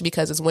especially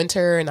because it's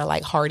winter and I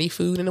like hearty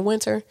food in the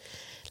winter.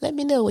 Let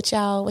me know what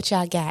y'all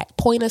got.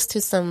 Point us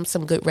to some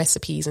good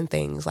recipes and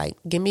things. Like,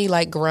 give me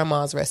like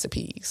grandma's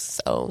recipes,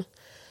 so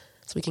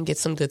we can get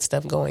some good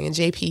stuff going. And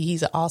JP,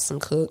 he's an awesome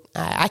cook.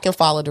 I can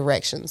follow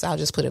directions. I'll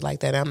just put it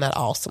like that. I'm not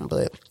awesome,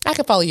 but I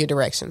can follow your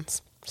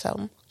directions.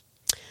 So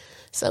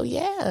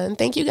yeah. And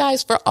thank you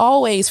guys for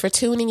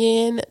tuning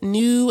in,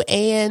 new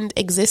and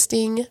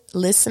existing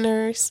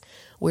listeners.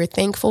 We're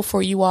thankful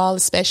for you all,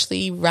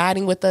 especially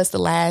riding with us the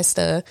last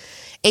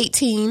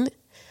 18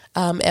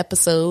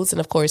 episodes. And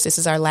of course, this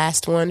is our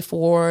last one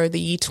for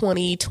the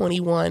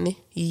 2021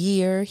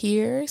 year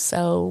here.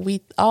 So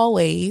we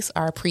always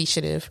are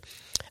appreciative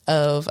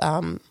of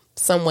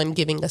someone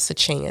giving us a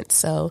chance.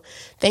 So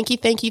thank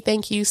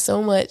you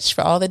so much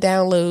for all the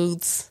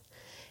downloads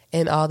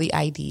and all the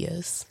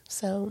ideas.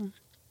 So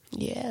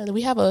yeah, do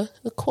we have a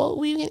quote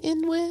we can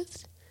end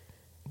with?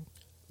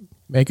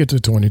 Make it to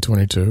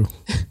 2022.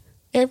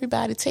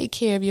 Everybody take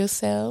care of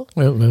yourself.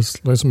 Well,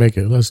 let's make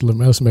it. Let's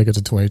make it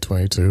to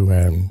 2022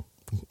 and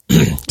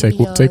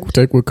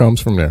take what comes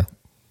from there.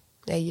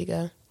 There you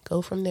go.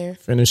 Go from there.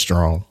 Finish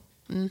strong.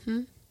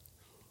 Mm-hmm.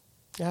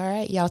 All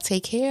right, y'all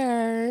take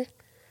care.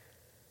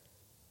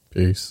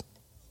 Peace.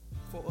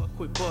 For a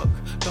quick buck,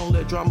 don't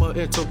let drama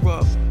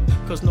interrupt,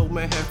 cause no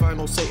man have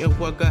final say in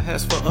what God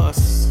has for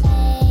us.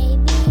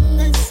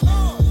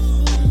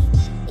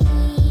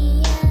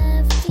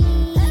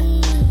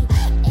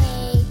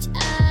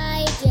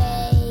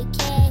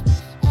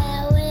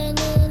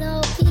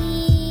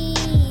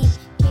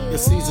 The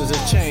seasons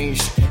have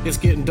changed, it's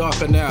getting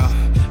darker now.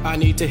 I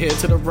need to head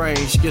to the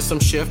range, get some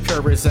Chef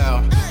Curry's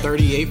out.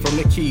 38 from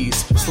the Keys,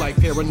 slight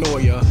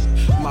paranoia.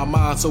 My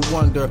mind's a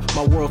wonder,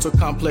 my world's a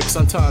complex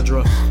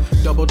entendre.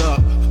 Doubled up,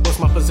 what's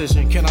my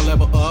position? Can I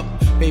level up?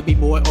 Baby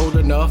boy old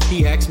enough,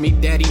 he asked me,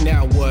 Daddy,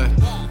 now what?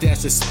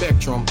 That's his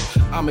spectrum,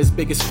 I'm his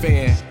biggest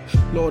fan.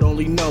 Lord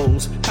only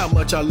knows how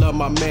much I love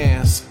my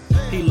mans.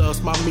 He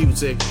loves my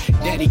music,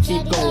 Daddy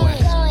keep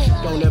going.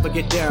 Don't ever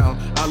get down,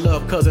 I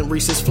love Cousin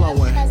Reese's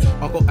flowing.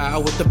 Uncle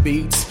Al with the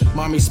beats,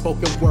 Mommy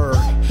spoken word.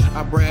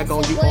 I brag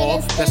on you all,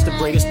 that's the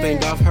greatest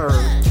thing I've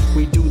heard.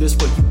 We do this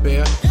for you,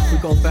 Bear, we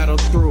gon' battle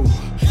through.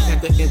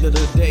 At the end of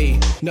the day,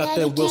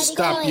 nothing will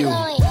stop you.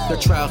 The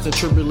trials and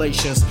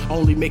tribulations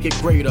only make it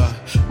greater.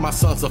 My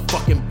son's a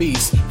fucking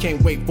beast,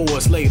 can't wait for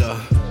us later.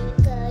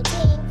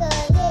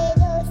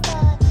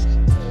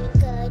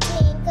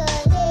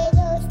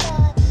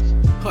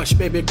 Hush,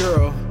 baby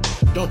girl,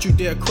 don't you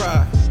dare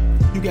cry.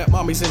 You got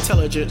mommy's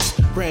intelligence,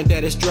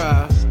 granddaddy's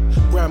drive,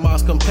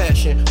 grandma's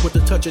compassion with the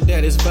touch of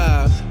daddy's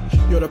vibe.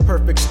 You're the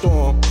perfect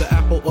storm, the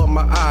apple of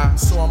my eye.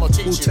 So I'ma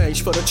teach you Wu-Tang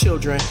for the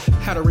children,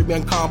 how to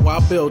remain calm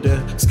while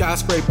building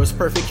skyscrapers,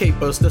 perfect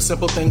capers, the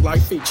simple thing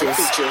like features.